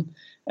for them.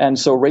 And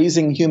so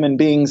Raising Human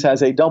Beings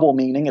has a double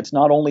meaning. It's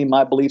not only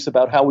my beliefs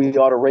about how we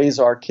ought to raise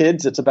our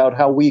kids, it's about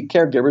how we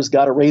caregivers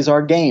got to raise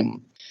our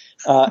game.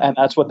 And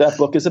that's what that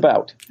book is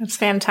about. That's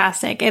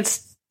fantastic.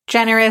 It's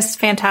generous,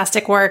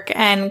 fantastic work,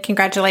 and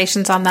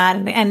congratulations on that.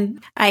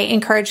 And I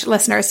encourage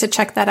listeners to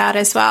check that out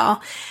as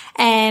well.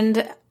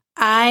 And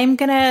I'm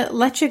going to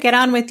let you get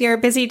on with your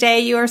busy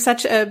day. You are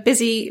such a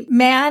busy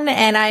man,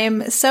 and I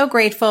am so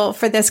grateful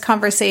for this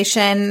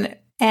conversation.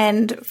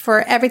 and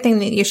for everything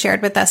that you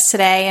shared with us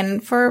today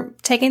and for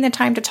taking the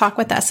time to talk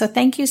with us. So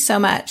thank you so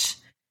much.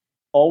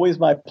 Always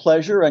my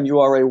pleasure, and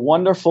you are a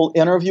wonderful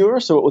interviewer,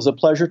 so it was a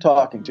pleasure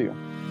talking to you.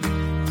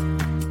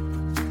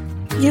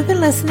 You've been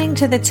listening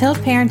to the Tilt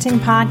Parenting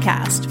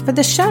Podcast. For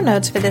the show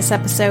notes for this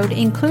episode,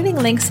 including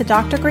links to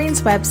Dr.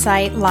 Greene's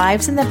website,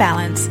 Lives in the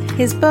Balance,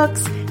 his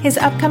books, his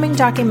upcoming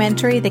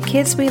documentary, The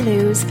Kids We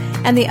Lose,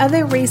 and the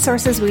other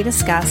resources we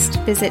discussed,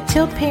 visit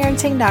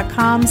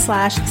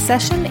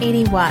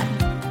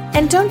tiltparenting.com/session81.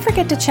 And don't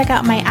forget to check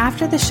out my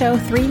after the show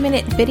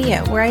 3-minute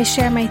video where I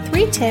share my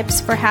 3 tips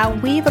for how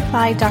we've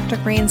applied Dr.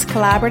 Greene's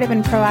collaborative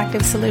and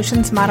proactive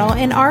solutions model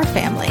in our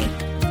family.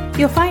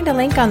 You'll find a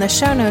link on the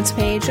show notes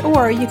page,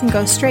 or you can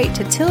go straight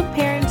to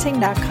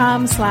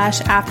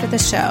tiltparenting.com/after the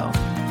show.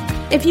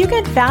 If you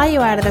get value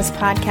out of this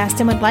podcast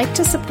and would like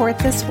to support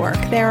this work,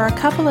 there are a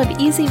couple of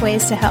easy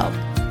ways to help.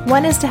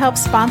 One is to help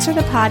sponsor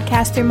the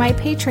podcast through my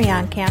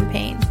Patreon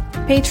campaign.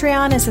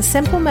 Patreon is a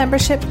simple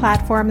membership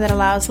platform that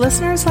allows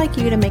listeners like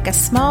you to make a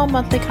small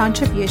monthly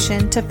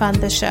contribution to fund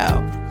the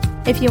show.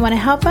 If you want to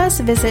help us,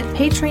 visit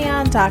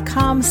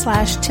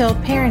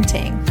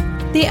patreon.com/tiltparenting.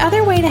 The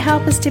other way to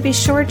help is to be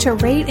sure to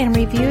rate and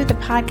review the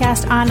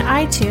podcast on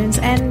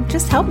iTunes and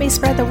just help me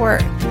spread the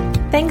word.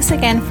 Thanks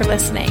again for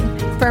listening.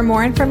 For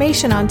more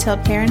information on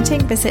Tilt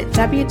Parenting, visit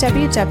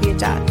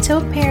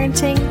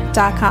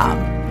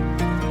www.tiltparenting.com.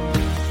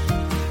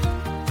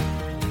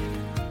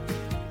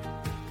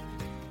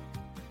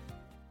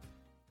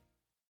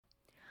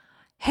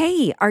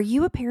 Hey, are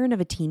you a parent of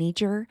a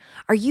teenager?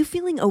 Are you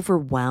feeling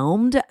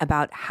overwhelmed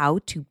about how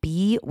to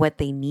be what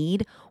they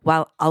need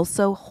while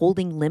also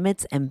holding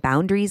limits and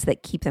boundaries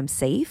that keep them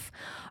safe?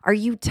 Are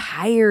you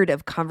tired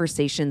of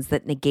conversations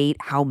that negate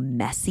how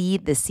messy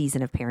this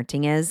season of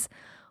parenting is?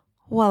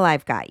 Well,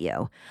 I've got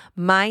you.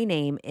 My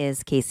name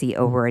is Casey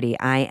O'Rourke.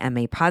 I am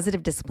a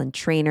positive discipline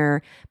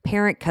trainer,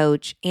 parent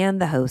coach, and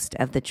the host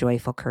of the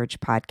Joyful Courage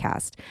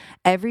podcast.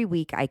 Every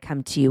week, I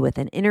come to you with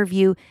an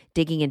interview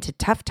digging into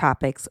tough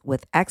topics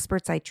with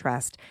experts I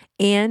trust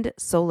and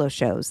solo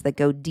shows that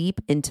go deep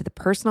into the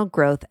personal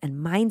growth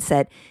and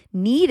mindset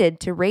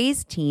needed to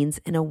raise teens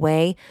in a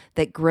way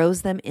that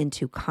grows them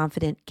into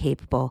confident,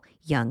 capable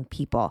young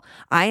people.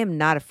 I am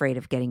not afraid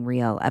of getting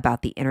real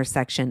about the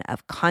intersection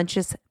of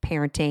conscious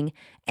parenting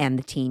and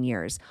the teen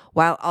years,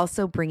 while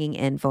also bringing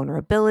in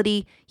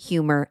vulnerability,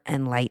 humor,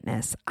 and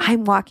lightness.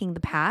 I'm walking the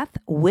path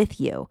with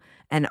you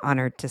and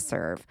honored to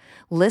serve.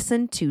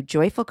 Listen to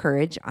Joyful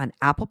Courage on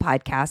Apple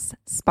Podcasts,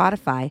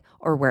 Spotify,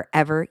 or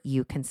wherever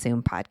you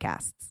consume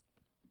podcasts.